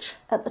stitch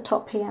at the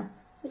top here.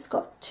 It's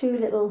got 2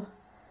 little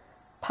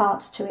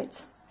parts to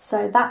it,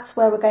 so that's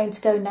where we're going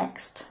to go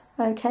next.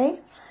 Okay,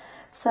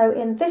 so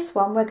in this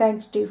one we're going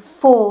to do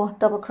 4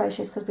 double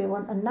crochets because we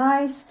want a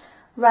nice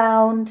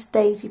round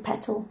daisy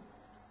petal.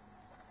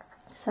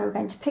 So we're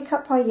going to pick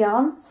up our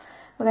yarn,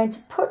 we're going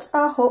to put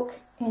our hook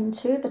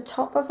into the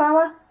top of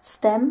our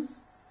stem,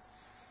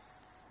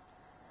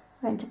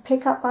 we're going to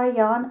pick up our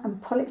yarn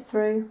and pull it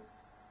through,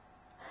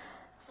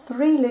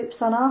 3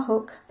 loops on our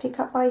hook, pick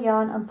up our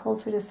yarn and pull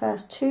through the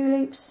first 2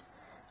 loops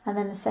and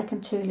then the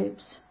second 2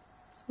 loops.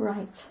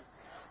 Right,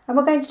 and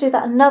we're going to do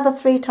that another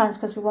 3 times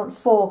because we want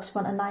 4, because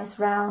we want a nice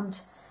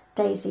round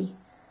daisy.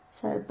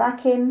 So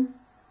back in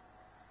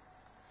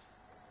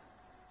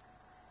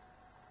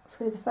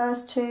through the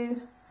first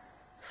 2,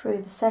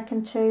 through the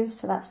second 2,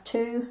 so that's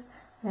 2.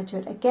 I'm going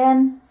to do it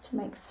again to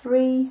make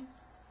 3.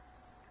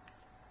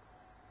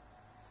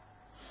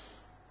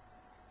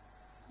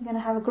 You're going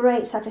to have a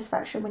great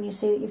satisfaction when you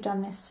see that you've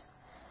done this.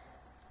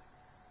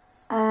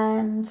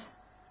 And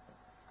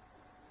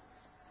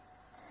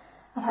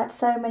I've had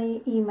so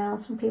many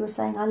emails from people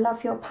saying, I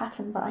love your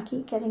pattern, but I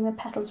keep getting the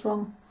petals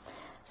wrong.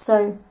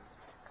 So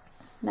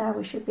now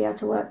we should be able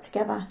to work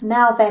together.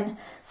 Now then,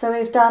 so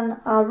we've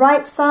done our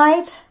right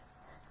side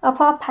up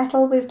our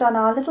petal, we've done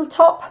our little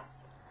top,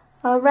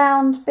 our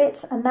round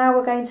bit, and now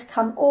we're going to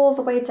come all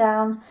the way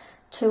down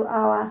to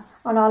on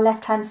our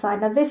left hand side.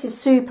 Now this is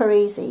super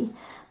easy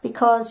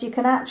because you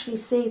can actually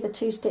see the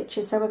 2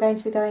 stitches. So we're going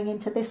to be going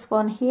into this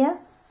one here,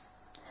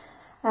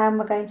 and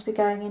we're going to be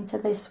going into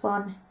this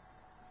one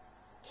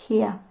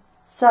here.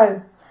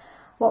 So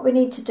what we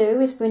need to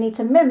do is we need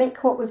to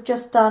mimic what we've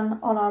just done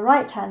on our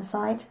right hand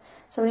side.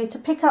 So we need to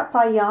pick up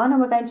our yarn, and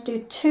we're going to do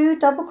 2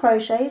 double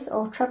crochets,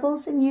 or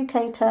trebles in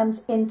UK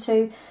terms,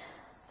 into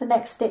the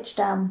next stitch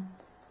down.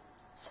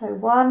 So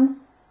 1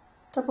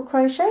 double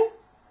crochet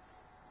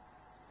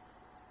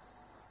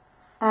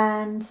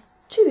and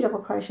 2 double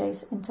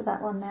crochets into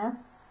that one there.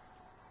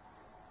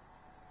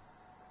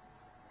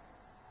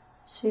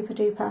 Super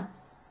duper.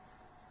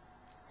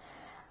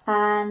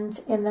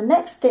 And in the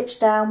next stitch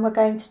down we're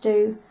going to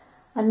do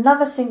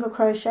another single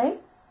crochet.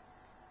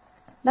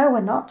 No,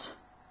 we're not.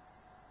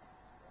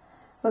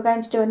 We're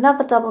going to do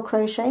another double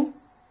crochet,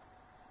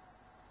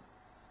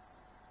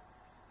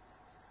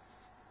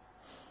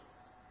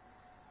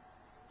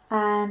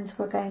 and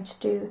we're going to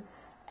do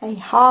a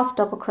half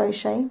double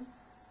crochet,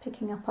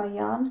 picking up our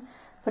yarn,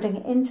 putting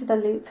it into the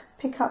loop,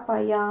 pick up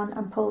our yarn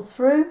and pull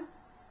through.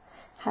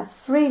 Have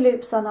 3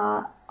 loops on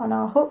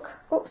our hook.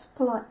 Oops,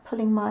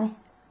 pulling my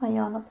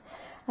yarn up.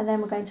 And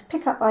then we're going to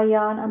pick up our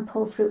yarn and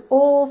pull through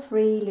all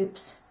 3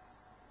 loops.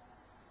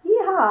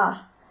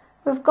 Yeehaw!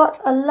 We've got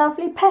a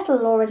lovely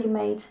petal already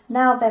made.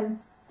 Now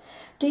then,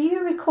 do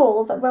you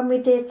recall that when we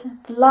did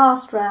the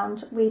last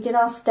round, we did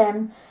our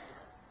stem,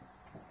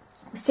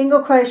 we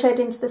single crocheted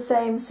into the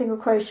same single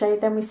crochet,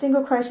 then we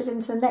single crocheted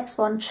into the next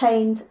one,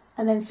 chained,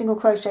 and then single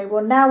crochet.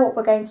 Well, now what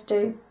we're going to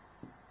do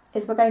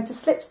is we're going to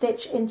slip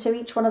stitch into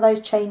each one of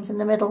those chains in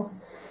the middle.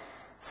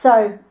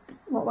 So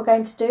what we're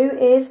going to do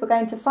is we're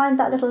going to find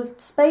that little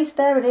space.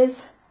 There it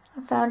is.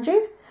 I found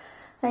you.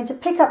 I'm going to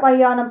pick up my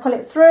yarn and pull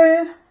it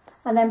through,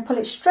 and then pull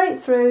it straight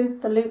through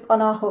the loop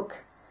on our hook.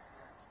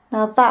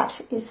 Now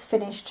that is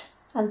finished,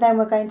 and then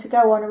we're going to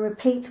go on and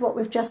repeat what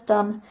we've just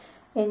done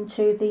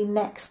into the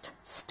next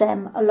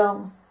stem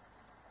along.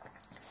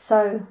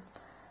 So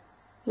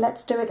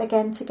let's do it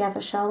again together,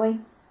 shall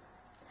we?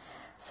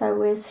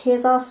 So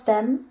here's our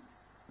stem,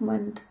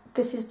 and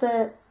this is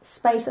the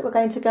space that we're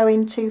going to go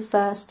into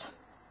first.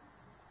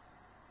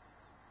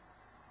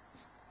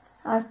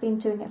 I've been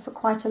doing it for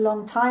quite a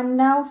long time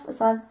now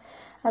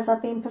as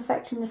I've been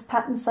perfecting this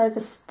pattern, so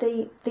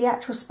the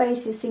actual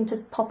spaces seem to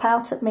pop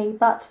out at me,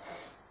 but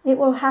it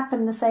will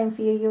happen the same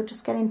for you. You'll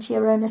just get into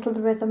your own little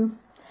rhythm.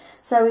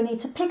 So we need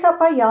to pick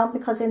up our yarn,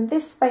 because in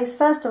this space,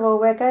 first of all,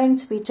 we're going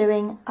to be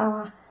doing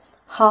our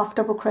half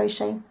double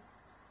crochet.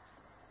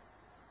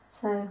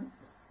 So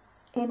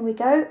in we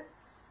go,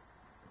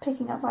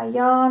 picking up our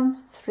yarn,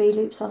 3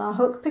 loops on our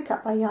hook, pick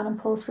up our yarn and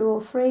pull through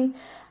all 3,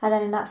 and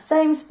then in that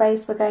same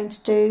space we're going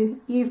to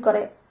do, you've got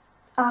it,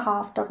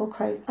 a double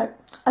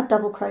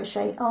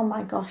crochet. Oh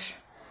my gosh,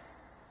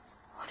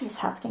 what is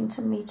happening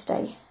to me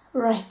today?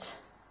 Right,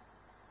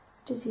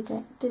 dizzy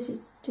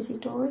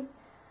Dory.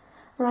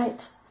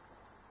 Right,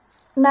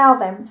 now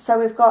then, so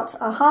we've got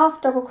a half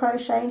double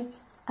crochet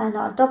and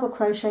our double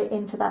crochet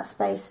into that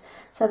space.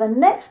 So the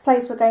next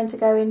place we're going to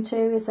go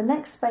into is the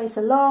next space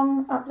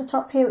along up the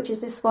top here, which is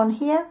this one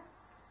here,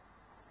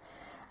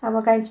 and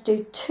we're going to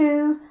do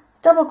 2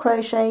 double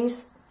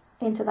crochets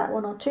into that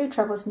one, or 2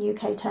 trebles in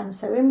UK terms.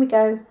 So in we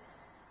go,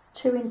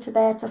 2 into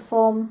there to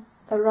form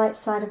the right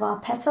side of our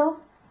petal.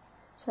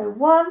 So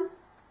 1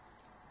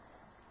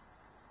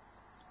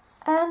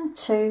 and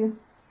 2,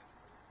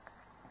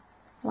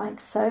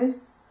 like so.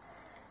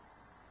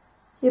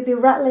 You'll be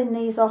rattling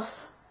these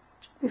off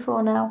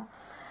before now.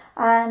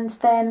 And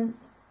then,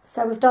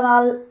 so we've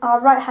done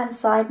our right hand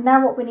side.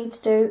 Now what we need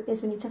to do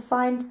is we need to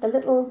find the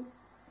little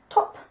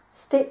top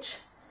stitch,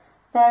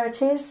 there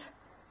it is,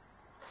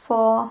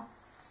 for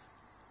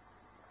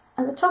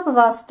at the top of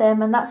our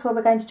stem, and that's where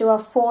we're going to do our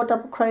 4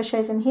 double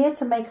crochets in here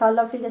to make our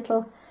lovely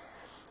little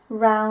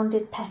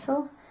rounded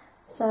petal.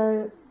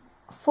 So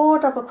 4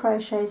 double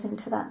crochets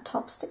into that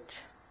top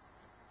stitch.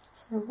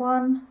 So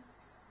 1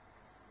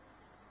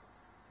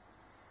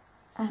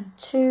 and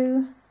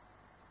 2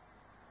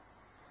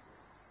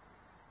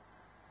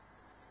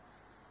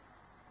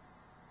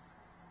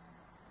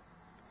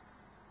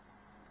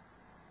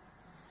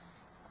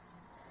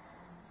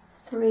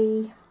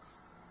 3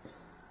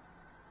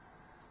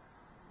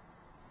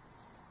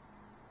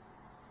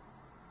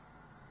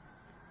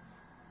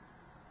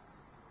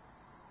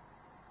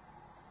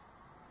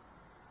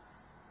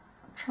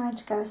 trying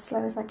to go as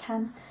slow as I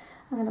can.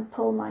 I'm going to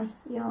pull my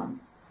yarn.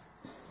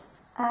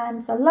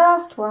 And the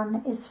last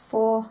one is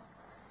 4.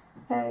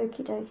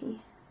 Okie dokie.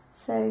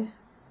 So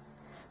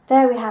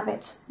there we have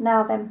it.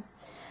 Now then,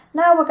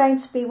 now we're going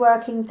to be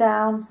working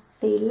down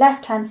the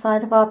left hand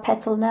side of our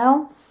petal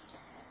now.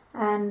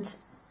 And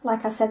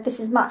like I said, this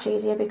is much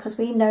easier because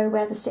we know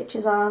where the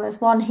stitches are.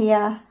 There's one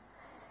here,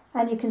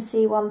 and you can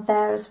see one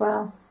there as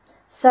well.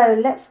 So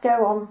let's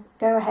go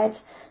ahead.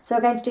 So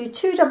we're going to do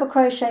 2 double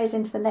crochets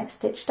into the next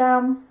stitch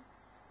down,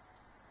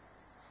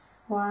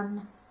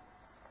 1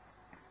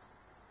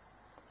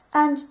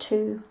 and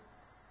 2,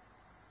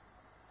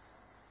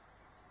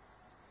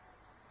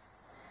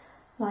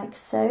 like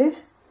so,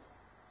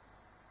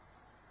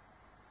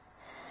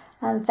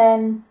 and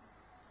then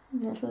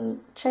little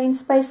chain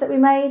space that we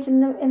made in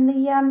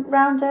the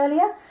round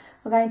earlier,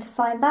 we're going to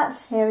find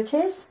that. Here it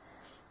is,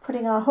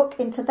 putting our hook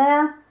into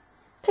there,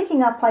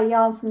 picking up our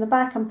yarn from the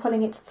back and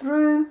pulling it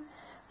through,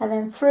 and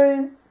then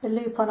through the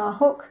loop on our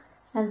hook,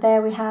 and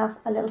there we have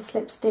a little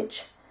slip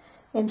stitch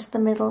into the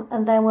middle,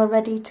 and then we're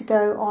ready to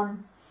go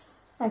on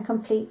and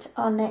complete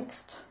our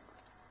next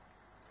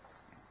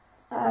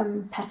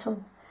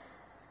petal.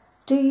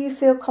 Do you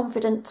feel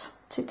confident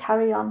to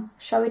carry on?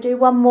 Shall we do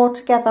one more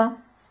together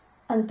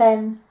and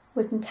then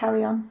we can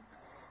carry on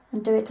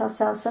and do it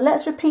ourselves? So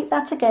let's repeat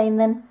that again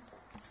then.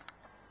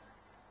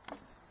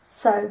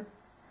 So,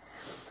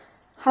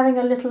 having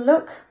a little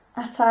look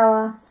at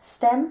our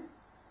stem,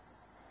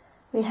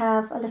 we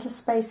have a little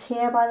space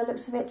here by the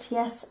looks of it,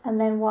 yes, and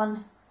then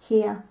one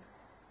here,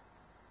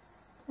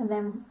 and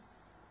then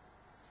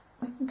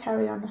we can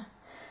carry on.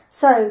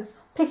 So,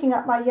 picking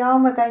up my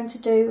yarn, we're going to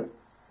do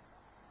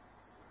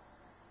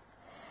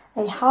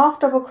a half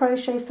double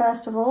crochet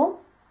first of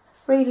all,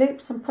 3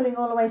 loops and pulling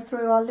all the way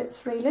through our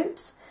 3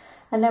 loops,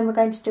 and then we're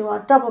going to do our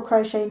double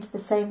crochet into the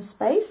same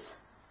space.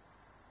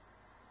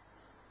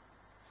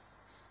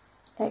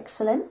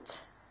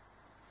 Excellent.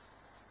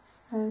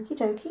 Okie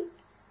dokie.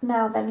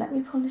 Now then, let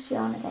me pull this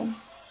yarn again.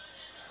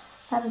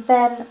 And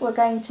then we're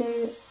going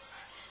to,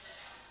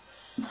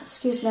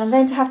 excuse me, I'm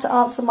going to have to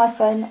answer my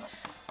phone.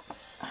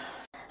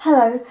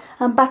 Hello,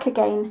 I'm back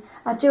again.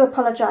 I do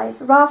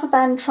apologise. Rather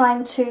than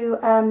trying to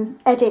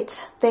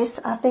edit this,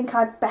 I think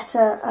I'd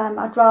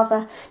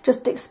rather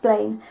just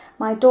explain.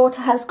 My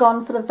daughter has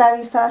gone for the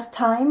very first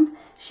time.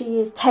 She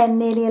is 10,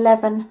 nearly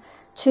 11,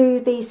 to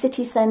the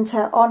city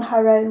centre on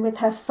her own with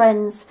her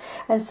friends,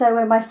 and so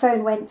when my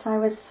phone went I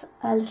was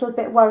a little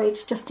bit worried,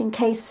 just in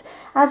case,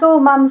 as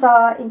all mums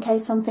are, in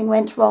case something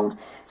went wrong.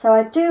 So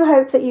I do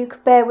hope that you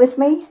could bear with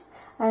me,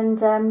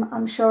 and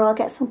I'm sure I'll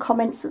get some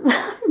comments.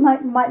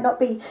 might not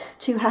be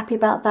too happy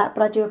about that,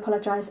 but I do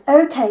apologise.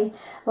 Okay,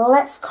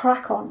 let's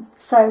crack on.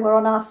 So we're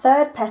on our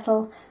 3rd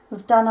petal.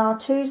 We've done our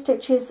 2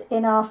 stitches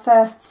in our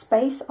first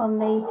space on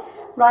the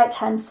right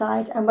hand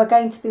side, and we're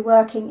going to be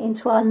working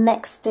into our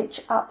next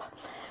stitch up.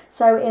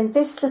 So in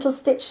this little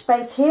stitch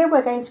space here,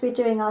 we're going to be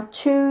doing our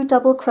 2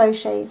 double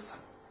crochets.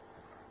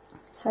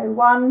 So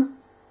 1,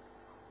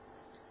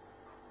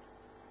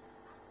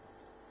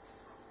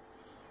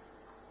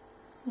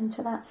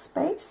 into that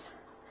space,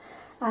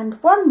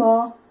 and 1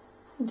 more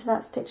into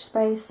that stitch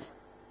space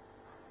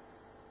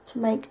to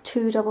make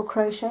 2 double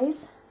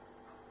crochets.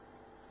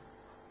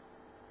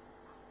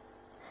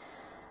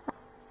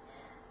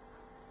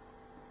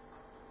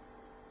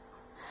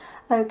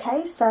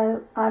 Okay,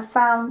 so I've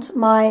found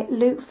my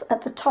loop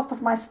at the top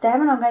of my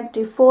stem, and I'm going to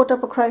do 4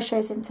 double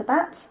crochets into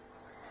that.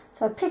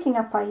 So picking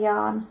up our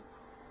yarn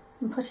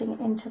and putting it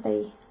into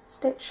the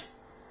stitch,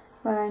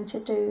 we're going to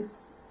do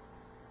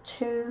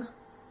 2,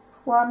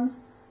 1,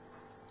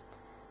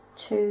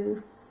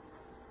 2,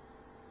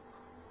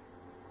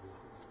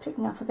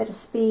 picking up a bit of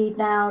speed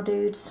now,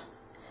 dudes,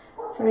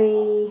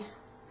 3,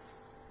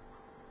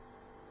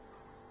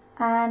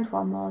 and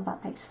 1 more,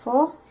 that makes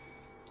 4.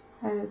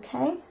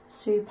 Okay,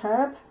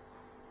 superb.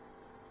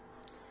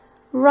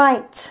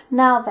 Right,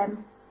 now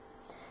then,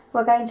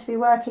 we're going to be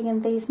working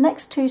in these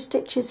next 2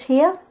 stitches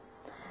here,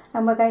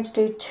 and we're going to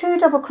do 2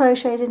 double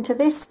crochets into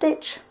this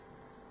stitch,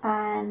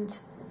 and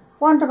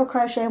 1 double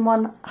crochet and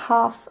 1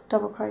 half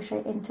double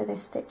crochet into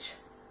this stitch.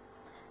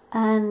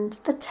 And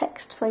the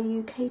text for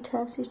UK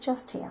terms is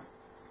just here.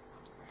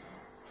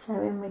 So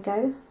in we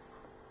go.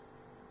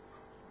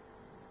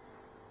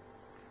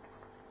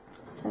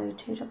 So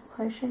 2 double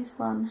crochets,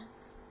 1,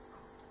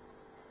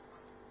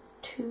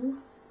 2,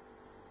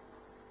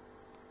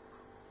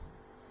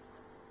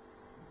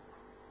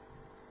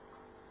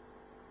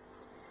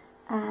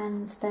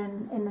 and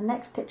then in the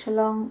next stitch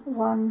along,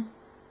 1,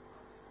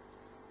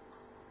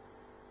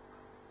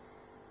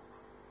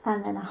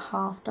 and then a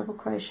half double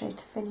crochet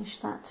to finish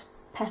that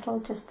petal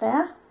just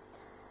there,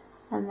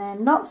 and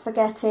then not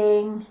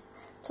forgetting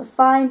to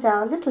find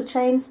our little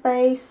chain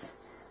space,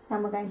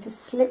 and we're going to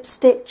slip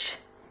stitch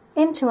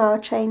into our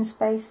chain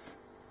space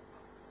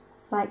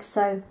like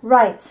so.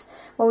 Right,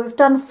 well, we've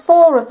done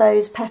 4 of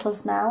those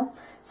petals now,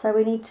 so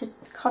we need to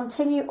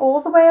continue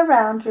all the way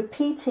around,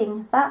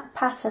 repeating that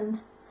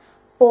pattern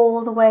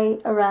all the way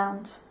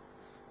around,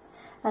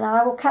 and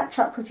I will catch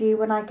up with you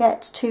when I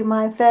get to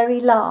my very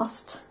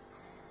last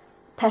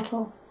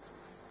petal.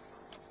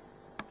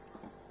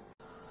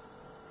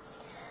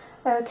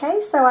 Okay,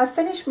 so I've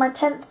finished my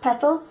 10th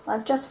petal.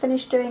 I've just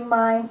finished doing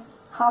my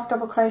half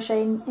double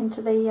crochet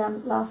into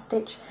the last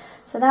stitch.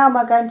 So now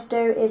what I'm going to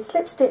do is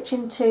slip stitch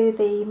into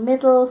the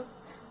middle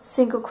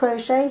single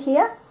crochet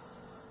here.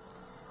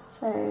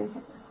 So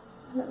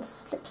a little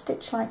slip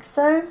stitch like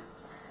so.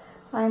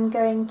 I'm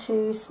going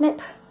to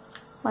snip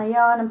my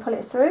yarn and pull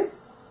it through,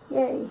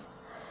 yay,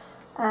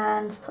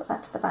 and put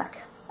that to the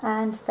back,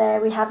 and there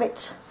we have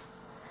it.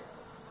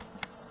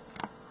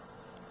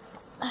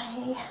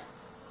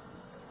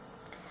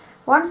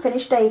 One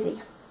finished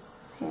daisy.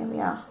 Here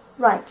we are.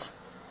 Right,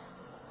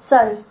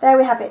 so there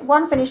we have it,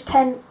 one finished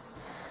 10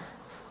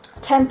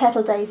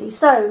 petal daisy.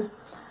 So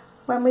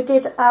when we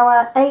did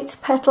our 8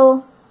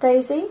 petal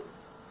daisy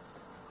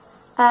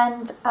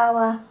and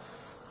our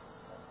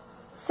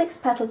 6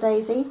 petal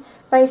daisy.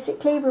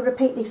 Basically we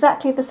repeat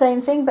exactly the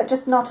same thing, but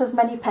just not as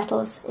many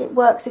petals. It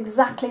works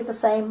exactly the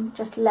same,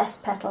 just less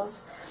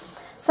petals.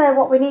 So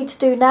what we need to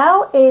do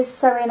now is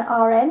sew in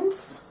our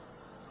ends.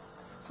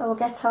 So we'll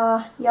get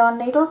our yarn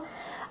needle.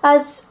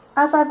 As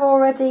I've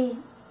already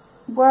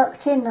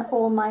worked in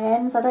all my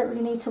ends, I don't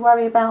really need to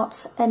worry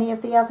about any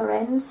of the other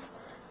ends.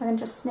 I can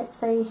just snip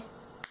the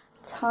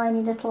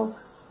tiny little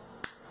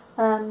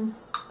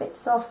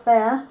bits off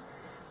there.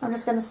 I'm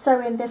just going to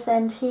sew in this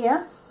end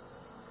here.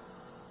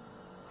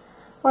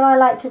 What I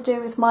like to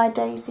do with my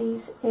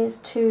daisies is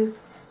to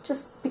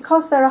just,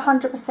 because they're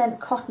 100%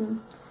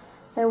 cotton,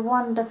 they're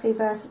wonderfully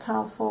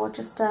versatile for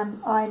just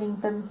ironing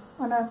them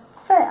on a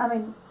fair, I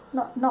mean,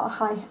 not a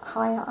high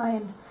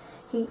iron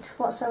heat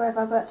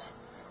whatsoever, but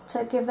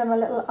to give them a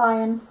little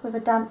iron with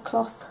a damp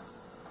cloth,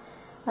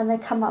 and they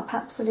come up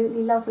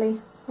absolutely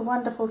lovely. They're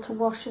wonderful to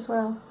wash as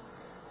well.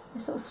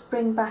 They sort of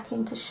spring back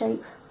into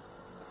shape.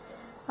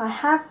 I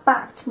have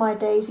backed my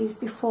daisies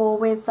before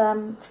with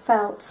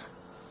felt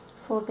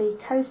for the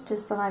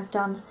coasters that I've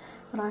done,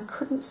 but I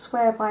couldn't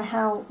swear by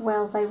how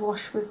well they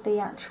wash with the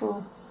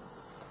actual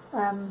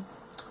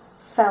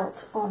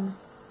felt on.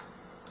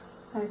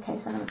 Okay,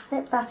 so I'm going to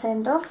snip that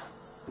end off.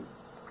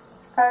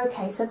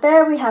 Okay, so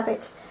there we have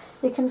it.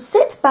 You can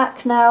sit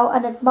back now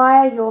and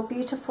admire your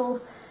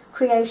beautiful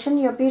creation,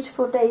 your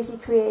beautiful daisy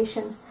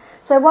creation.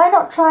 So why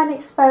not try and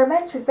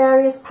experiment with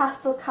various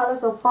pastel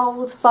colours or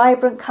bold,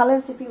 vibrant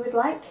colours if you would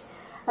like.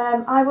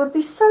 I would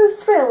be so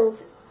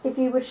thrilled if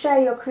you would share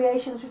your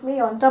creations with me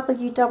on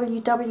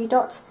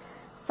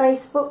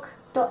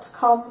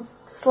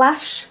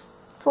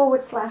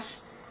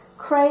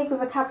www.facebook.com//Craig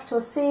with a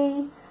capital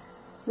C,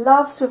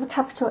 Loves with a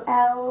capital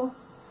L,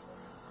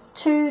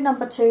 2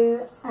 number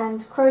 2,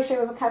 and Crochet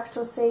with a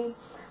capital C.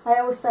 I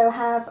also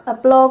have a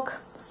blog.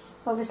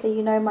 Obviously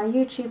you know my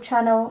YouTube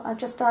channel. I've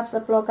just started a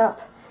blog up,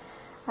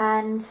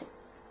 and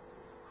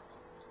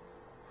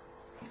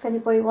if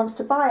anybody wants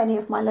to buy any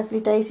of my lovely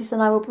daisies, then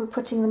I will be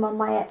putting them on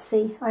my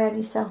Etsy. I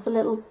only sell the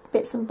little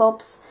bits and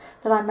bobs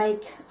that I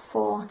make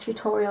for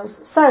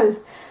tutorials. So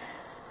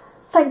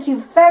thank you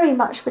very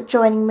much for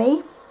joining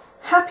me.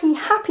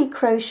 Happy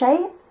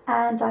crochet,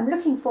 and I'm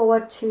looking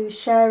forward to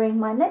sharing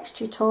my next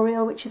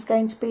tutorial, which is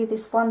going to be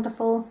this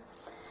wonderful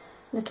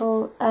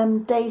little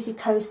daisy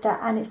coaster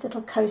and its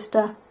little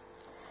coaster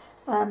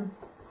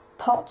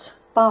pot,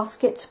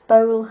 basket,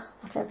 bowl,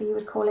 whatever you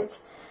would call it.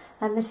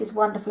 And this is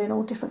wonderful in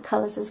all different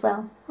colours as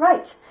well.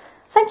 Right,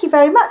 thank you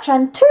very much,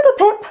 and toodle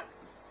pip!